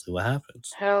absolutely what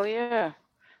happens. Hell yeah.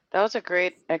 That was a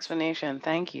great explanation.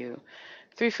 Thank you.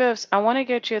 Three-fifths, I want to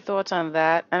get your thoughts on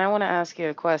that, and I want to ask you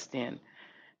a question.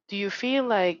 Do you feel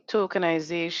like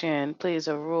tokenization plays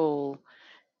a role,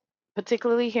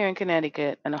 particularly here in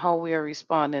Connecticut, and how we are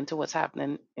responding to what's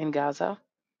happening in Gaza?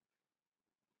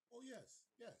 Oh, yes,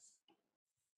 yes.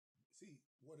 See,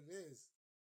 what it is,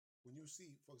 when you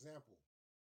see, for example,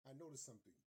 I noticed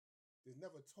something. There's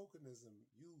never tokenism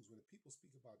used when the people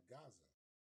speak about Gaza.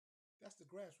 That's the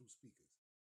grassroots speakers.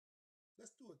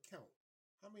 Let's do a count.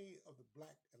 How many of the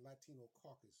black and Latino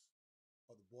caucus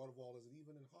of the Board of Alders and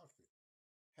even in Hartford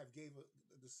have gave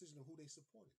a decision of who they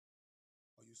supported?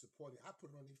 Are you supporting? I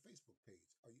put it on their Facebook page.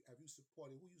 Have you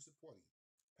supporting? Who are you supporting?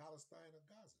 Palestine or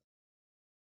Gaza?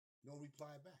 No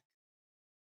reply back.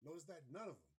 Notice that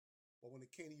none of them. But when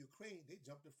it came to Ukraine, they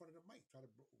jumped in front of the mic, tried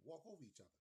to walk over each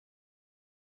other.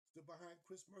 Stood behind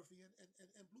Chris Murphy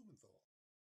and Blumenthal.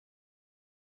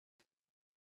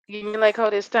 You mean like Yes, how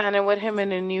they're standing with him yes, in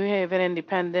the New Haven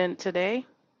Independent today?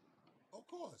 of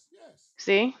course, yes,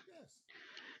 See? yes.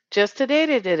 Just today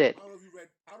they did it. I don't know if you read.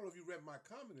 I don't know if you read my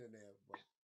comment in there, but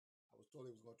I was told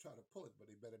they was gonna try to pull it, but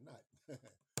they better not.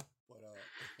 But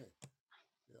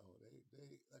they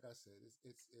like I said, it's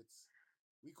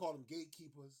we call them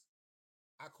gatekeepers.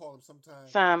 I call them sometimes.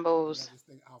 We Sambos. have this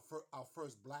thing, our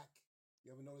first black.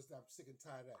 You ever notice that? I'm sick and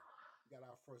tired of that. We got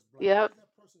our first black. What Yep. is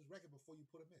that person's record before you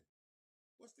put them in?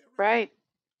 What's their record? Right.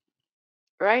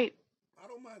 Right. I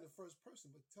don't mind the first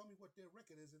person, but tell me what their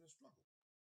record is in the struggle.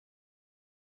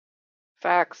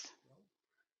 Facts. You know?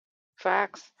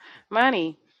 Facts.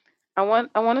 Manny, I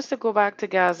want us to go back to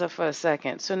Gaza for a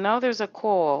second. So now there's a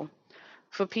call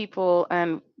for people,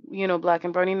 and Black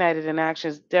and Brown United in Action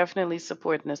is definitely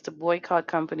supporting this, to boycott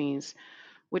companies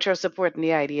which are supporting the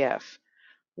IDF.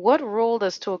 What role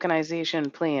does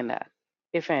tokenization play in that,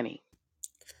 if any?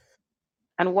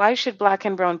 And why should Black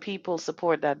and Brown people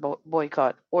support that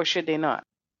boycott, or should they not?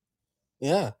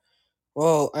 Yeah.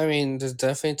 Well, I mean, there's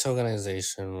definitely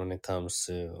tokenization when it comes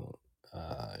to,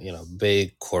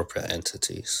 big corporate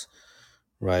entities,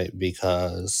 right?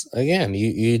 Because again,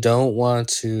 you don't want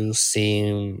to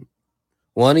seem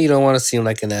one, you don't want to seem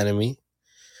like an enemy,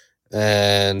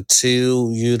 and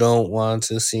two, you don't want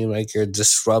to seem like you're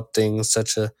disrupting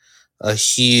such a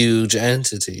huge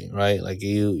entity, right? Like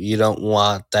you don't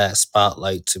want that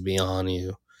spotlight to be on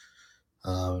you.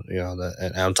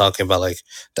 And I'm talking about like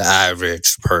the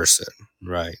average person,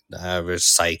 right? The average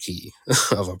psyche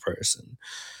of a person.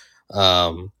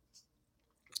 Um,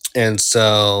 and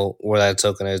so where that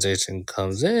tokenization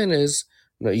comes in is,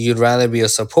 you'd rather be a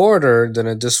supporter than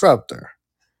a disruptor,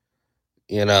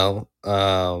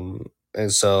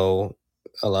 and so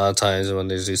a lot of times when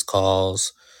there's these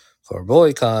calls for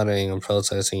boycotting and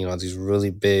protesting, these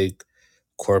really big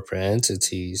corporate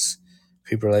entities,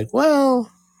 people are like,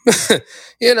 well,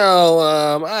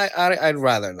 I'd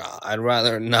rather not. I'd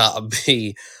rather not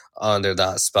be under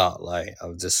that spotlight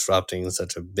of disrupting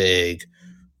such a big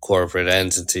corporate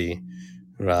entity,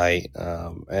 right?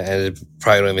 And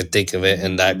probably don't even think of it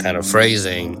in that kind of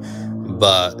phrasing,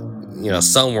 but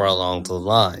somewhere along the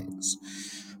lines.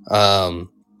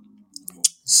 Um,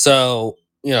 so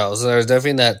there's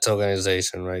definitely that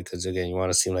tokenization, right? Because again, you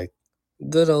want to seem like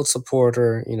good old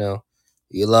supporter.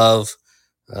 You love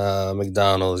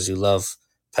McDonald's, you love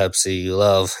Pepsi, you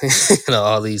love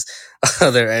all these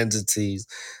other entities.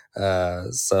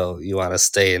 So you want to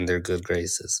stay in their good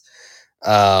graces,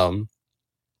 um,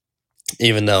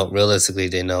 even though realistically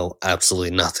they know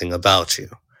absolutely nothing about you.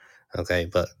 Okay,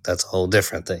 but that's a whole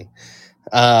different thing.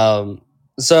 Um,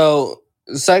 so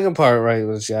the second part, right,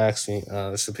 which you asked me,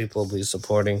 should people be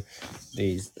supporting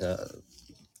these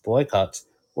boycotts?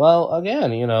 Well,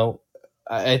 again,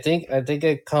 I think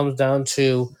it comes down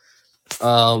to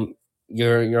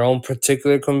your own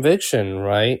particular conviction,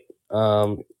 right?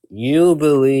 You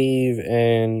believe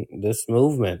in this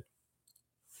movement,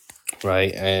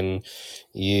 right? And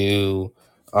you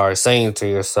are saying to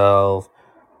yourself,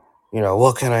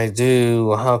 what can I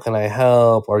do? How can I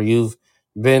help? Or you've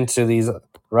been to these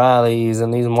rallies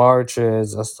and these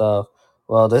marches and stuff.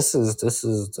 Well, this is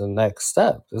the next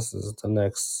step. This is the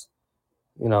next,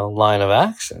 line of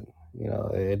action.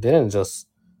 It didn't just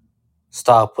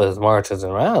stop with marches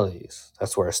and rallies.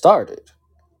 That's where it started.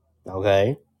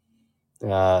 Okay.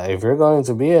 If you're going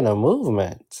to be in a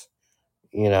movement,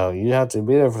 you have to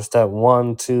be there for step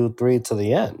 1, 2, 3 to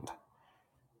the end.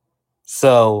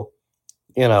 So,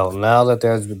 now that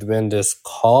there's been this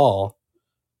call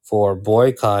for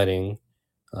boycotting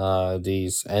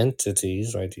these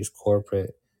entities, right? These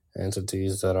corporate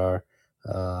entities that are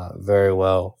very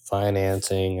well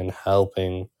financing and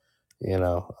helping,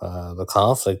 the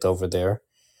conflict over there.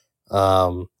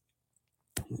 Um,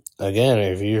 Again,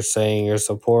 if you're saying you're a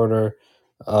supporter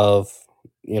of,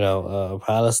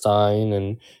 Palestine,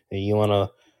 and you want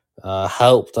to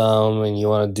help them and you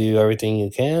want to do everything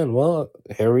you can, well,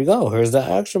 here we go. Here's the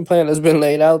action plan that's been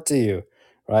laid out to you,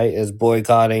 right? Is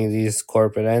boycotting these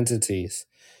corporate entities.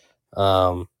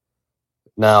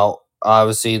 Now,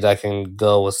 obviously, that can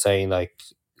go with saying like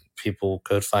people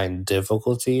could find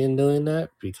difficulty in doing that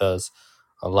because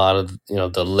a lot of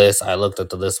the list. I looked at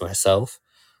the list myself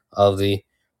of the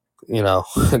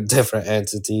different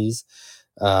entities,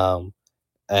 um,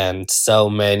 and so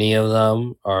many of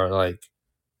them are like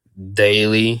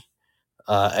daily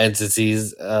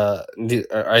entities,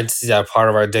 entities that are part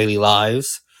of our daily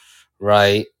lives,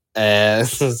 right? And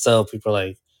so people are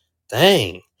like,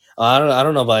 dang. I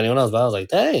don't know about anyone else, but I was like,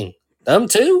 dang, them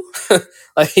too.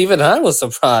 Like even I was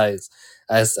surprised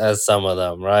as some of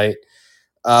them, right?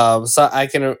 So I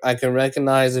can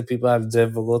recognize that people have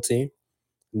difficulty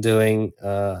doing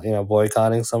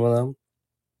boycotting some of them,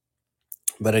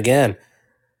 but again,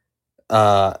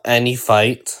 any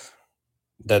fight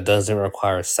that doesn't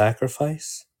require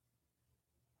sacrifice,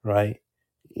 right?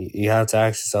 You have to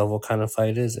ask yourself, what kind of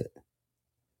fight is it?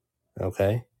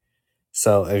 Okay.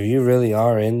 So if you really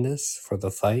are in this for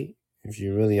the fight, if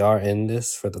you really are in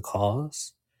this for the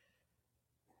cause,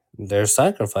 there's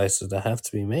sacrifices that have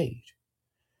to be made.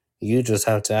 You just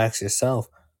have to ask yourself,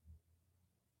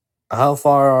 how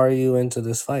far are you into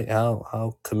this fight?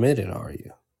 How committed are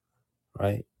you?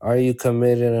 Right? Are you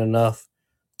committed enough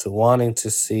to wanting to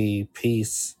see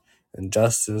peace and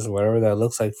justice, whatever that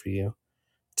looks like for you,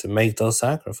 to make those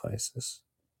sacrifices?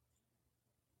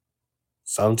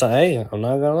 Sometimes, hey, I'm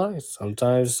not gonna lie.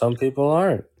 Sometimes some people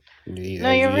aren't. No,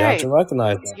 you're You have to right.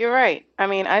 recognize that. You're right. I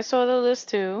mean, I saw the list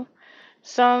too.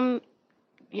 Some,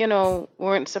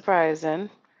 weren't surprising,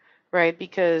 right?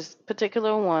 Because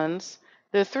particular ones,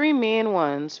 the three main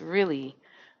ones really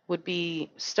would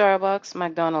be Starbucks,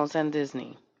 McDonald's, and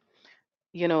Disney.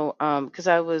 Because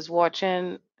I was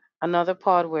watching another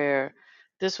pod where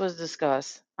this was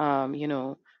discussed, a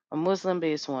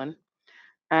Muslim-based one,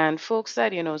 and folks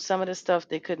said, some of the stuff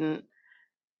they couldn't,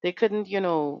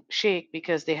 shake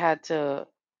because they had to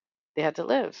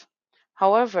live.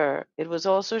 However, it was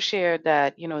also shared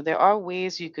that, there are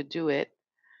ways you could do it.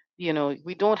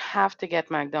 We don't have to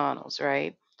get McDonald's,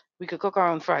 right? We could cook our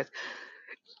own fries.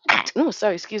 No,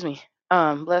 sorry, excuse me.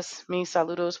 Bless me,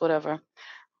 saludos, whatever.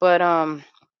 But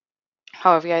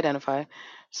however you identify.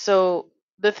 So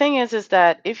the thing is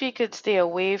that if you could stay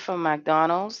away from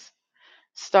McDonald's,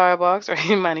 Starbucks,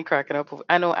 or money cracking up.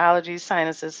 I know allergies,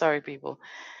 sinuses, sorry people.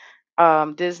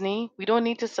 Disney, we don't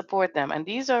need to support them. And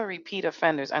these are repeat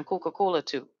offenders, and Coca-Cola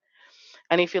too.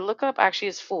 And if you look up, actually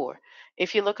it's four.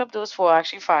 If you look up those four,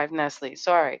 actually five, Nestle.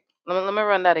 Sorry. Let me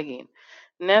run that again.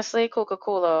 Nestle,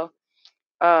 Coca-Cola,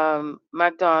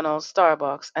 McDonald's,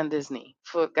 Starbucks, and Disney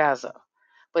for Gaza.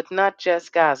 But not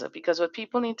just Gaza, because what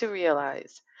people need to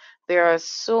realize, there are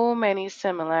so many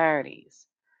similarities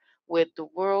with the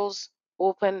world's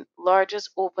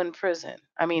largest open prison.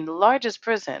 I mean, largest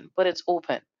prison, but it's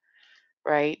open,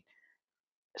 right?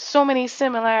 So many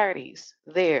similarities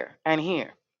there and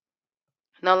here.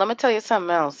 Now, let me tell you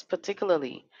something else,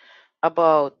 particularly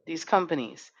about these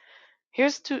companies.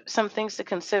 Here's some things to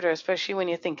consider, especially when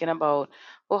you're thinking about,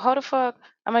 well, how the fuck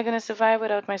am I going to survive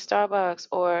without my Starbucks?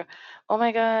 Or, oh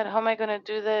my God, how am I going to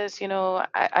do this?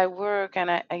 I work and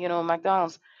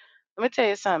McDonald's. Let me tell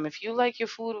you something. If you like your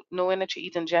food knowing that you're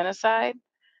eating genocide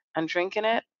and drinking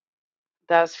it,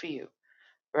 that's for you,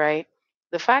 right?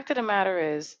 The fact of the matter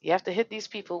is, you have to hit these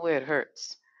people where it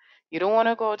hurts. You don't want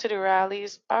to go to the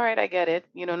rallies. All right, I get it.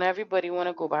 Not everybody want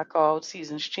to go back out.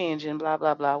 Seasons changing, blah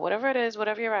blah blah. Whatever it is,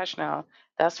 whatever your rationale,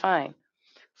 that's fine.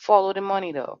 Follow the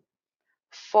money though.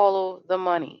 Follow the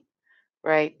money,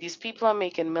 right? These people are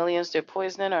making millions. They're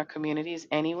poisoning our communities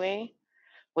anyway.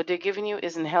 What they're giving you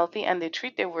isn't healthy, and they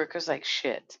treat their workers like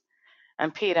shit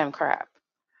and pay them crap.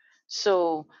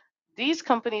 So these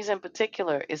companies in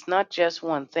particular is not just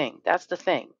one thing. That's the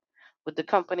thing with the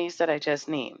companies that I just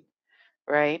named,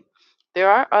 right? There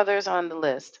are others on the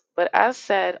list, but as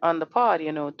said on the pod,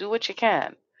 do what you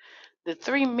can. The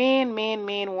three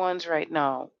main ones right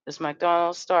now is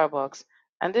McDonald's, Starbucks,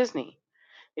 and Disney.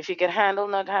 If you can handle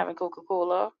not having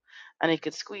Coca-Cola and you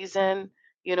could squeeze in,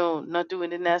 not doing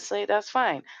the Nestle, that's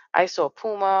fine. I saw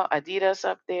Puma, Adidas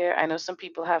up there. I know some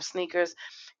people have sneakers.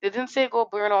 They didn't say go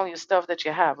burn all your stuff that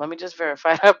you have. Let me just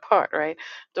verify that part, right?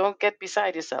 Don't get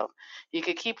beside yourself. You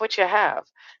could keep what you have.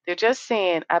 They're just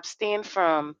saying abstain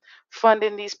from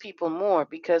funding these people more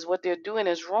because what they're doing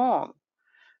is wrong,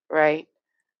 right?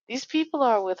 These people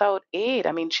are without aid.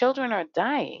 I mean, children are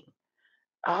dying.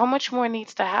 How much more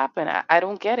needs to happen? I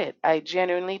don't get it. I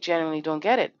genuinely don't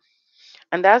get it.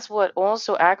 And that's what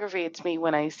also aggravates me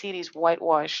when I see these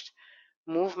whitewashed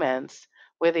movements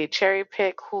where they cherry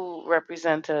pick who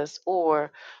represent us,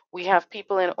 or we have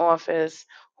people in office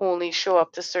who only show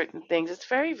up to certain things. It's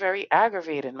very, very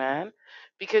aggravating, man,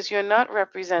 because you're not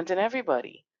representing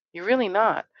everybody. You're really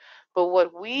not. But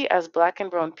what we as black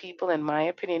and brown people, in my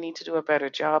opinion, need to do a better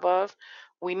job of,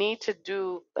 we need to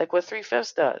do like what Three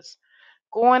Fifths does.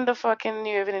 Go on the fucking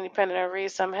New York Independent and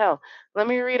raise some hell. Let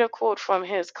me read a quote from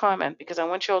his comment because I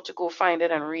want you all to go find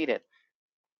it and read it.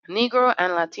 Negro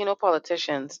and Latino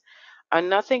politicians are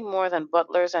nothing more than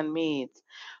butlers and maids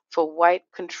for white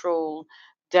controlled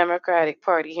Democratic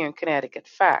Party here in Connecticut.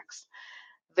 Facts.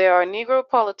 There are Negro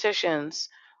politicians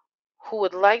who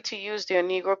would like to use their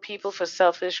Negro people for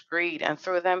selfish greed and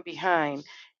throw them behind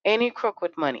any crook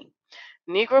with money.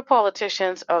 Negro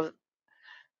politicians of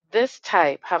this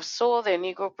type have sold their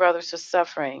Negro brothers to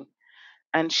suffering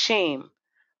and shame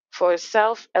for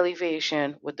self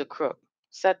elevation with the crook,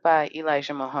 said by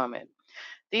Elijah Muhammad.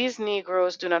 These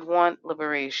Negroes do not want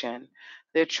liberation.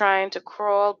 They're trying to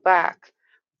crawl back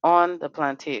on the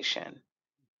plantation.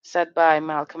 Said by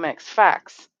Malcolm X.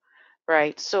 Facts,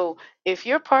 right? So if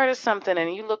you're part of something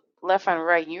and you look left and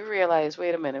right, you realize,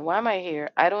 wait a minute, why am I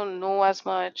here? I don't know as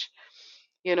much.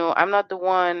 I'm not the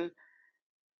one.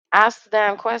 Ask the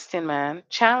damn question, man.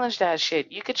 Challenge that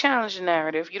shit. You could challenge the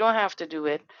narrative. You don't have to do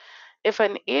it. If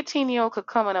an 18-year-old could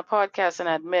come on a podcast and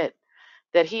admit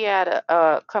that he had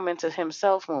a come into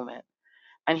himself moment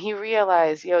and he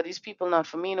realized, yo, these people not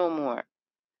for me no more,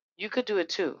 you could do it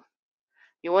too.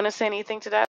 You want to say anything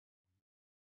to that?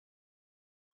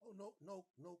 Oh,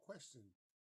 no question.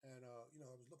 And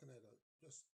I was looking at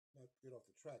just not to get off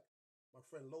the track. My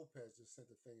friend Lopez just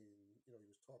sent a thing. He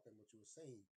was talking what you were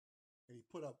saying, and he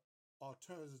put up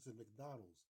alternatives to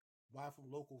McDonald's. Buy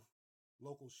from local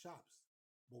shops,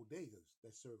 bodegas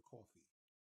that serve coffee.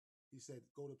 He said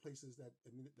go to places that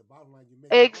the bottom line you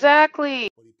make your own. Exactly.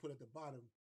 But he put at the bottom,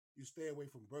 you stay away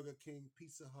from Burger King,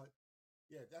 Pizza Hut.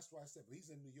 Yeah, that's why I said. But he's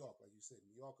in New York, like you said.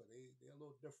 New Yorker, they're a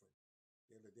little different.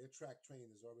 Their track train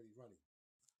is already running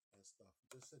and stuff.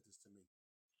 He just sent this to me.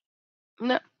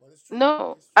 No, But it's true.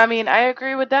 no. It's I true. mean, I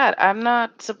agree with that. I'm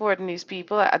not supporting these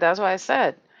people. That's why I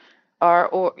said,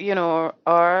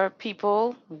 our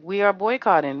people, we are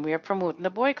boycotting. We are promoting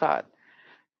the boycott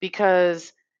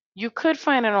because you could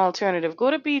find an alternative.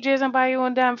 Go to BJ's and buy your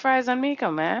own damn fries and make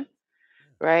them, man.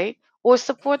 Yeah. Right? Or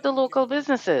support the And local give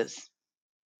businesses.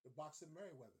 the boxer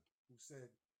Merriweather, who said,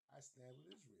 I stand with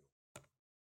Israel.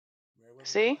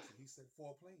 Merriweather the See? boxer, he said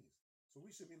 4 planes. So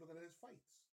we should be looking at his fights.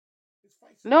 His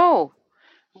fights should be on No. there.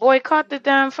 We should Boycott be the looking at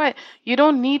damn his fight. fights. You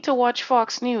don't need to watch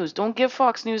Fox News. Don't give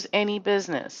Fox News any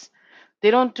business.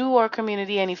 They don't do our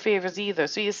community any favors either.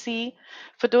 So you see,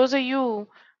 for those of you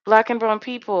black and brown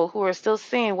people who are still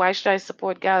saying, why should I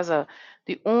support Gaza?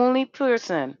 The only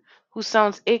person who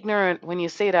sounds ignorant when you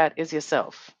say that is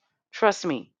yourself. Trust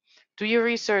me. Do your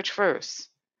research first,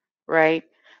 right?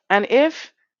 And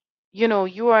if, you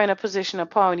are in a position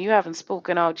of power and you haven't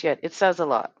spoken out yet, it says a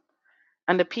lot.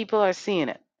 And the people are seeing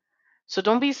it. So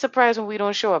don't be surprised when we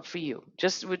don't show up for you.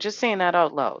 We're just saying that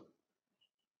out loud,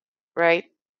 right?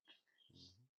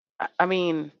 Mm-hmm. I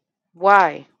mean,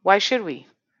 why? Why should we?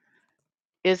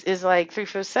 Is like Three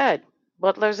Fifths said,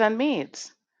 butlers and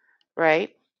maids,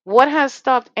 right? What has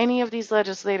stopped any of these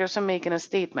legislators from making a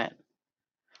statement?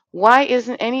 Why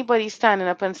isn't anybody standing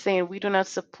up and saying we do not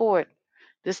support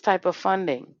this type of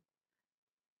funding?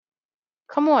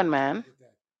 Come on, man.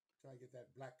 Try to get that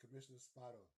black commissioner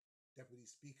spot or deputy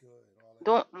speaker and all that.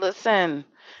 Don't listen.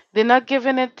 They're not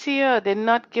giving it to you. They're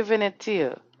not giving it to No,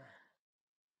 you, they're not.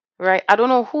 right? I don't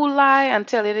know who lie and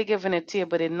tell you they're giving it to you,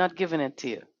 but they're not giving it to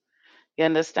you. You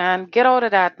understand? Get out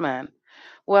of that, man.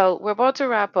 Well, we're about to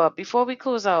wrap up. Before we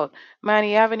close out,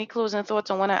 Manny, you have any closing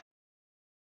thoughts on what?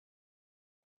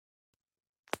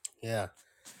 Yeah.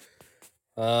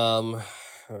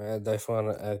 I definitely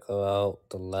want to echo out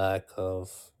the lack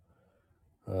of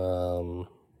um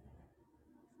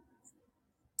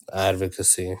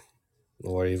advocacy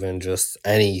or even just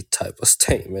any type of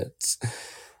statements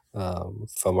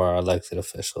from our elected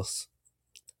officials.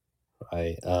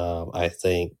 Right. I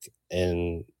think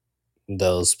in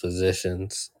those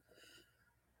positions,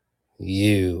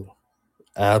 you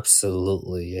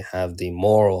absolutely have the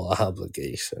moral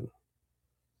obligation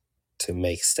to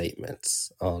make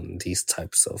statements on these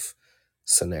types of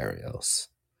scenarios,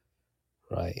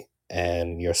 right?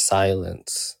 And your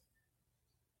silence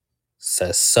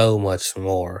says so much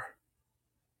more.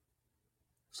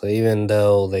 So even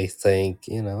though they think,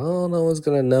 oh, no one's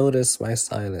gonna notice my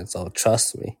silence, oh,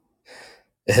 trust me,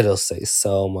 it'll say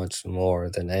so much more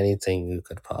than anything you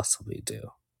could possibly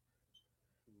do,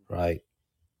 Mm-hmm. right?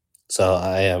 So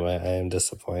I am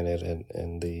disappointed in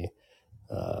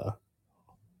uh,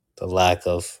 the lack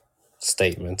of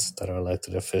statements that our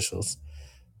elected officials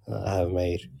have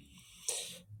made.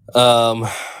 Um,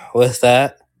 with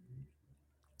that,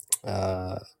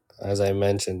 uh, as I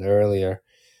mentioned earlier,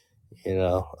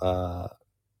 there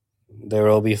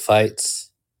will be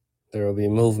fights, there will be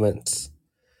movements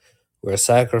where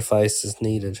sacrifice is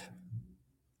needed.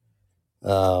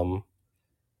 Um,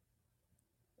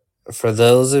 for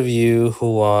those of you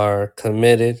who are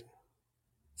committed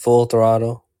full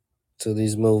throttle to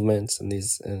these movements and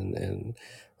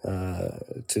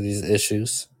to these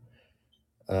issues,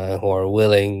 who are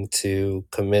willing to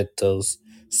commit those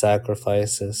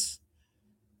sacrifices,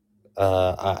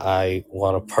 I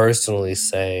want to personally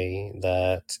say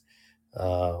that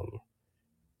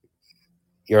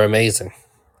you're amazing.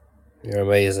 You're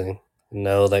amazing.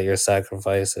 Know that your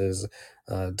sacrifices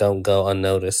don't go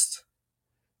unnoticed,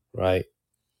 right?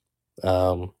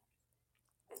 Um,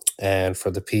 And for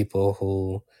the people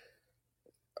who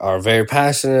are very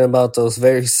passionate about those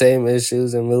very same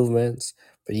issues and movements,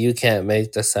 but you can't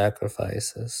make the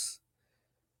sacrifices,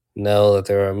 know that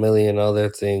there are a million other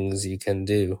things you can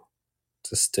do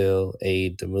to still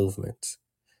aid the movement.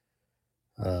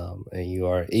 And you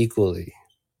are equally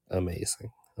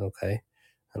amazing, okay?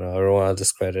 I don't ever want to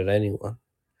discredit anyone.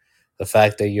 The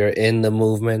fact that you're in the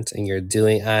movement and you're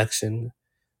doing action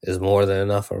is more than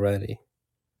enough already.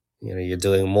 You know, you're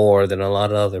doing more than a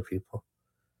lot of other people.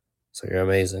 So you're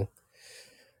amazing.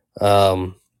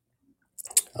 On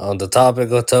the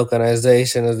topic of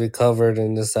tokenization, as we covered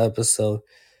in this episode,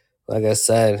 like I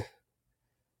said,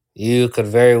 you could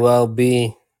very well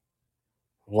be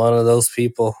one of those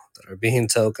people that are being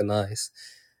tokenized.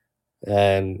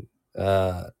 And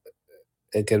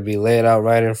it could be laid out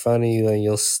right in front of you and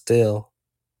you still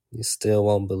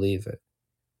won't believe it,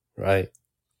 right?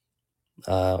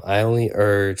 I only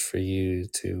urge for you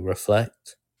to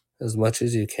reflect as much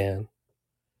as you can,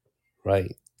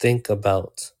 right? Think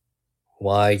about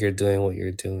why you're doing what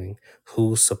you're doing,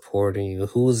 who's supporting you,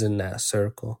 who's in that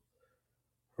circle,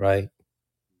 right?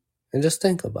 And just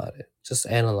think about it. Just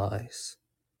analyze,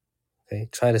 okay?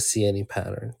 Try to see any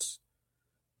patterns,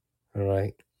 all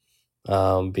right?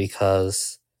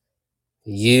 Because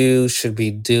you should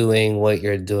be doing what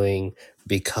you're doing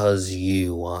because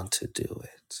you want to do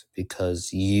it,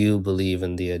 because you believe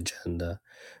in the agenda,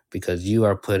 because you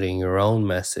are putting your own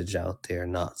message out there,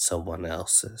 not someone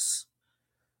else's.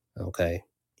 Okay?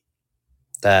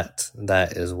 That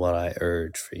is what I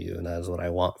urge for you, and that is what I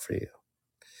want for you.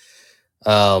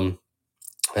 And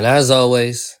as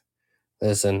always,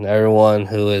 listen, everyone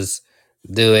who is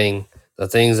doing the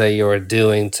things that you are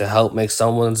doing to help make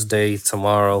someone's day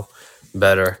tomorrow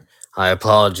better, I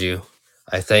applaud you.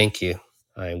 I thank you.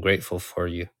 I am grateful for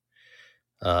you.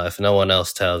 If no one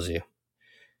else tells you,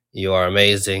 you are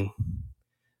amazing.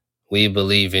 We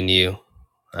believe in you.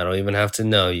 I don't even have to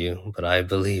know you, but I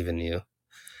believe in you.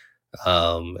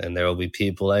 And there will be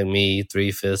people like me,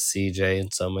 3/5 CJ,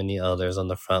 and so many others on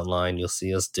the front line. You'll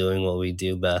see us doing what we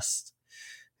do best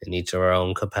in each of our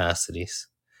own capacities.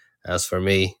 As for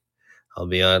me, I'll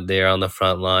be out there on the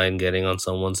front line getting on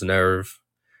someone's nerve.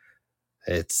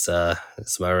 It's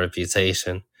my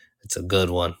reputation. It's a good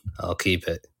one. I'll keep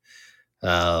it.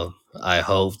 I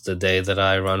hope the day that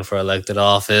I run for elected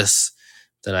office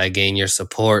that I gain your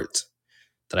support,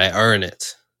 that I earn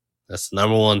it. That's the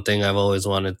number one thing I've always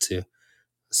wanted to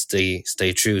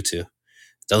stay true to.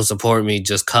 Don't support me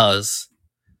just cause.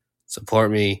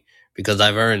 Support me because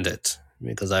I've earned it.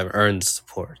 Because I've earned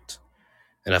support.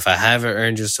 And if I haven't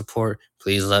earned your support,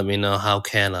 please let me know how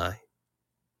can I.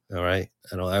 All right?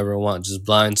 I don't ever want just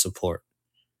blind support.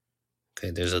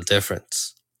 Okay, there's a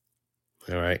difference.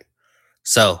 All right?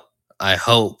 So, I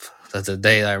hope that the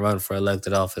day I run for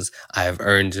elected office, I have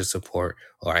earned your support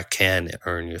or I can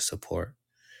earn your support.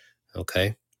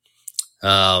 Okay?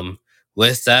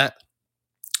 With that,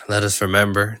 let us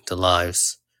remember the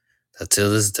lives that to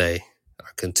this day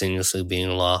are continuously being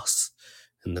lost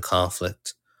in the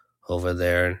conflict over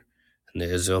there in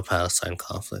the Israel-Palestine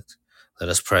conflict. Let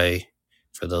us pray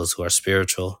for those who are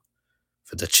spiritual,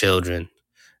 for the children,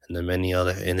 and the many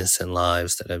other innocent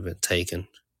lives that have been taken.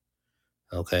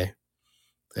 Okay?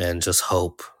 And just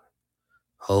hope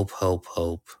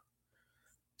that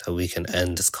we can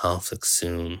end this conflict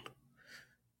soon,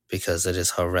 because it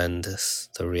is horrendous,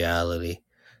 the reality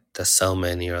that so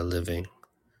many are living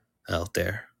out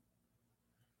there.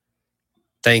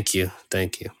 Thank you.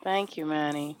 Thank you,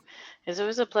 Manny. It's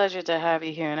always a pleasure to have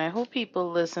you here, and I hope people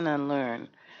listen and learn.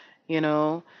 You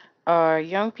know, our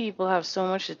young people have so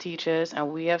much to teach us,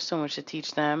 and we have so much to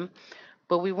teach them,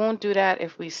 but we won't do that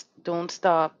if we don't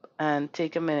stop and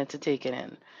take a minute to take it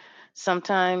in.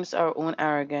 Sometimes our own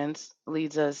arrogance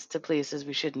leads us to places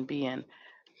we shouldn't be in.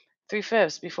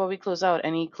 3/5, before we close out,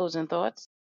 any closing thoughts?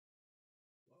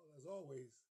 Well, as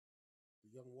always, the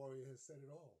young warrior has said it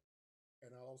all.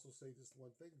 And I'll also say this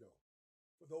one thing, though.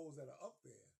 For those that are up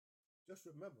there, just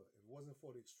remember, if it wasn't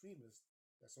for the extremists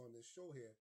that's on this show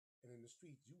here and in the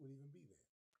streets, you wouldn't even be there.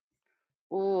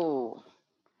 Ooh,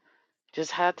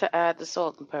 just had to add the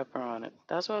salt and pepper on it.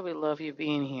 That's why we love you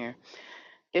being here.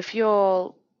 If you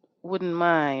all wouldn't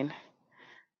mind,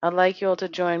 I'd like you all to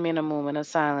join me in a moment of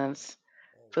silence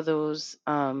for Always.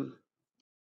 those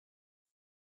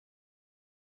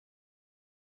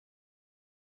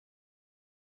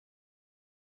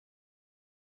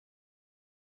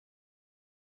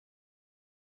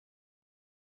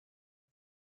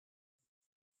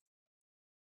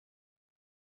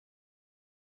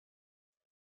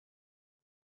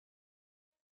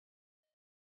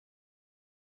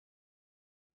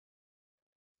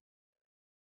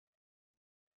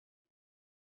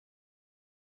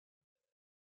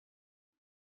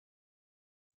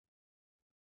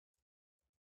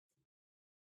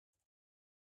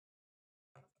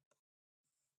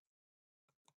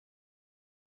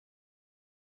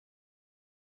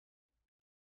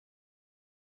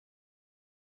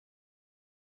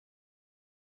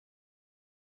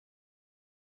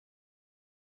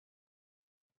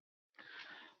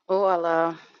O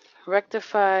Allah,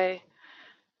 rectify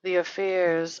the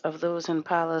affairs of those in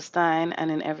Palestine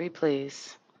and in every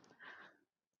place.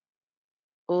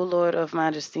 O Lord of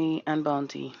majesty and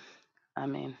bounty.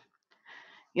 Amen.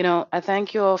 I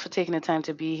thank you all for taking the time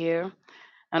to be here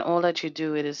and all that you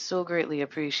do. It is so greatly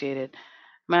appreciated.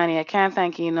 Manny, I can't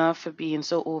thank you enough for being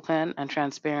so open and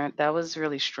transparent. That was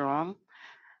really strong.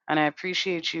 And I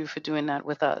appreciate you for doing that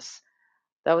with us.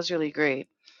 That was really great.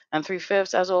 And three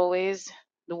fifths, as always,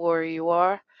 the warrior you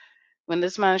are. When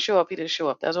this man show up, he just show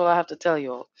up. That's all I have to tell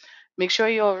you all. Make sure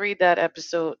you all read that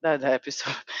episode, that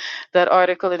episode, that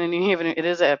article in the New Haven. It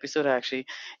is an episode actually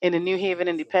in the New It's an Haven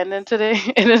episode. Independent today.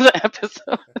 It is an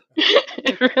episode.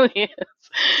 It really is. It's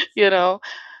an You episode.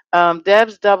 know,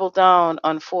 Deb's Double Down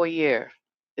on 4 Year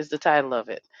is the title of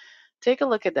it. Take a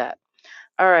look at that.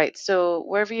 All right. So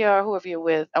wherever you are, whoever you're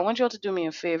with, I want you all to do me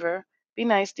a favor. Be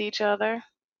nice to each other.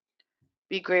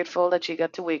 Be grateful that you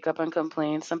got to wake up and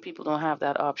complain. Some people don't have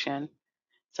that option.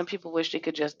 Some people wish they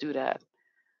could just do that,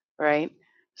 right?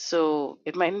 So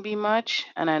it mightn't be much,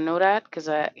 and I know that because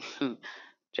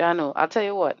Jano, I'll tell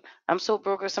you what, I'm so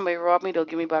broke if somebody robbed me, they'll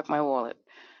give me back my wallet.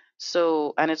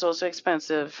 So, and it's also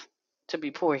expensive to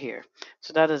be poor here.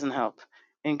 So that doesn't help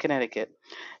in Connecticut.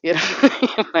 You know,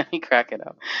 let me crack it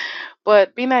up.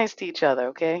 But be nice to each other,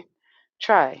 okay?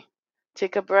 Try.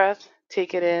 Take a breath,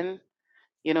 take it in.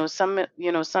 Some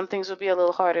things will be a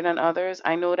little harder than others.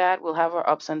 I know that. We'll have our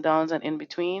ups and downs and in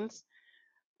betweens,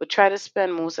 but try to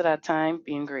spend most of that time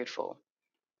being grateful,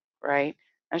 right?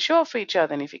 And show up for each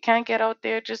other. And if you can't get out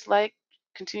there, just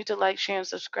continue to like, share, and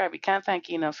subscribe. We can't thank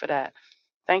you enough for that.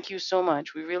 Thank you so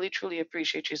much. We really, truly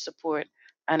appreciate your support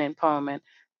and empowerment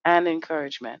and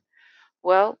encouragement.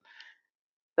 Well,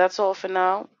 that's all for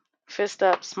now. Fist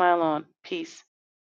up, smile on. Peace.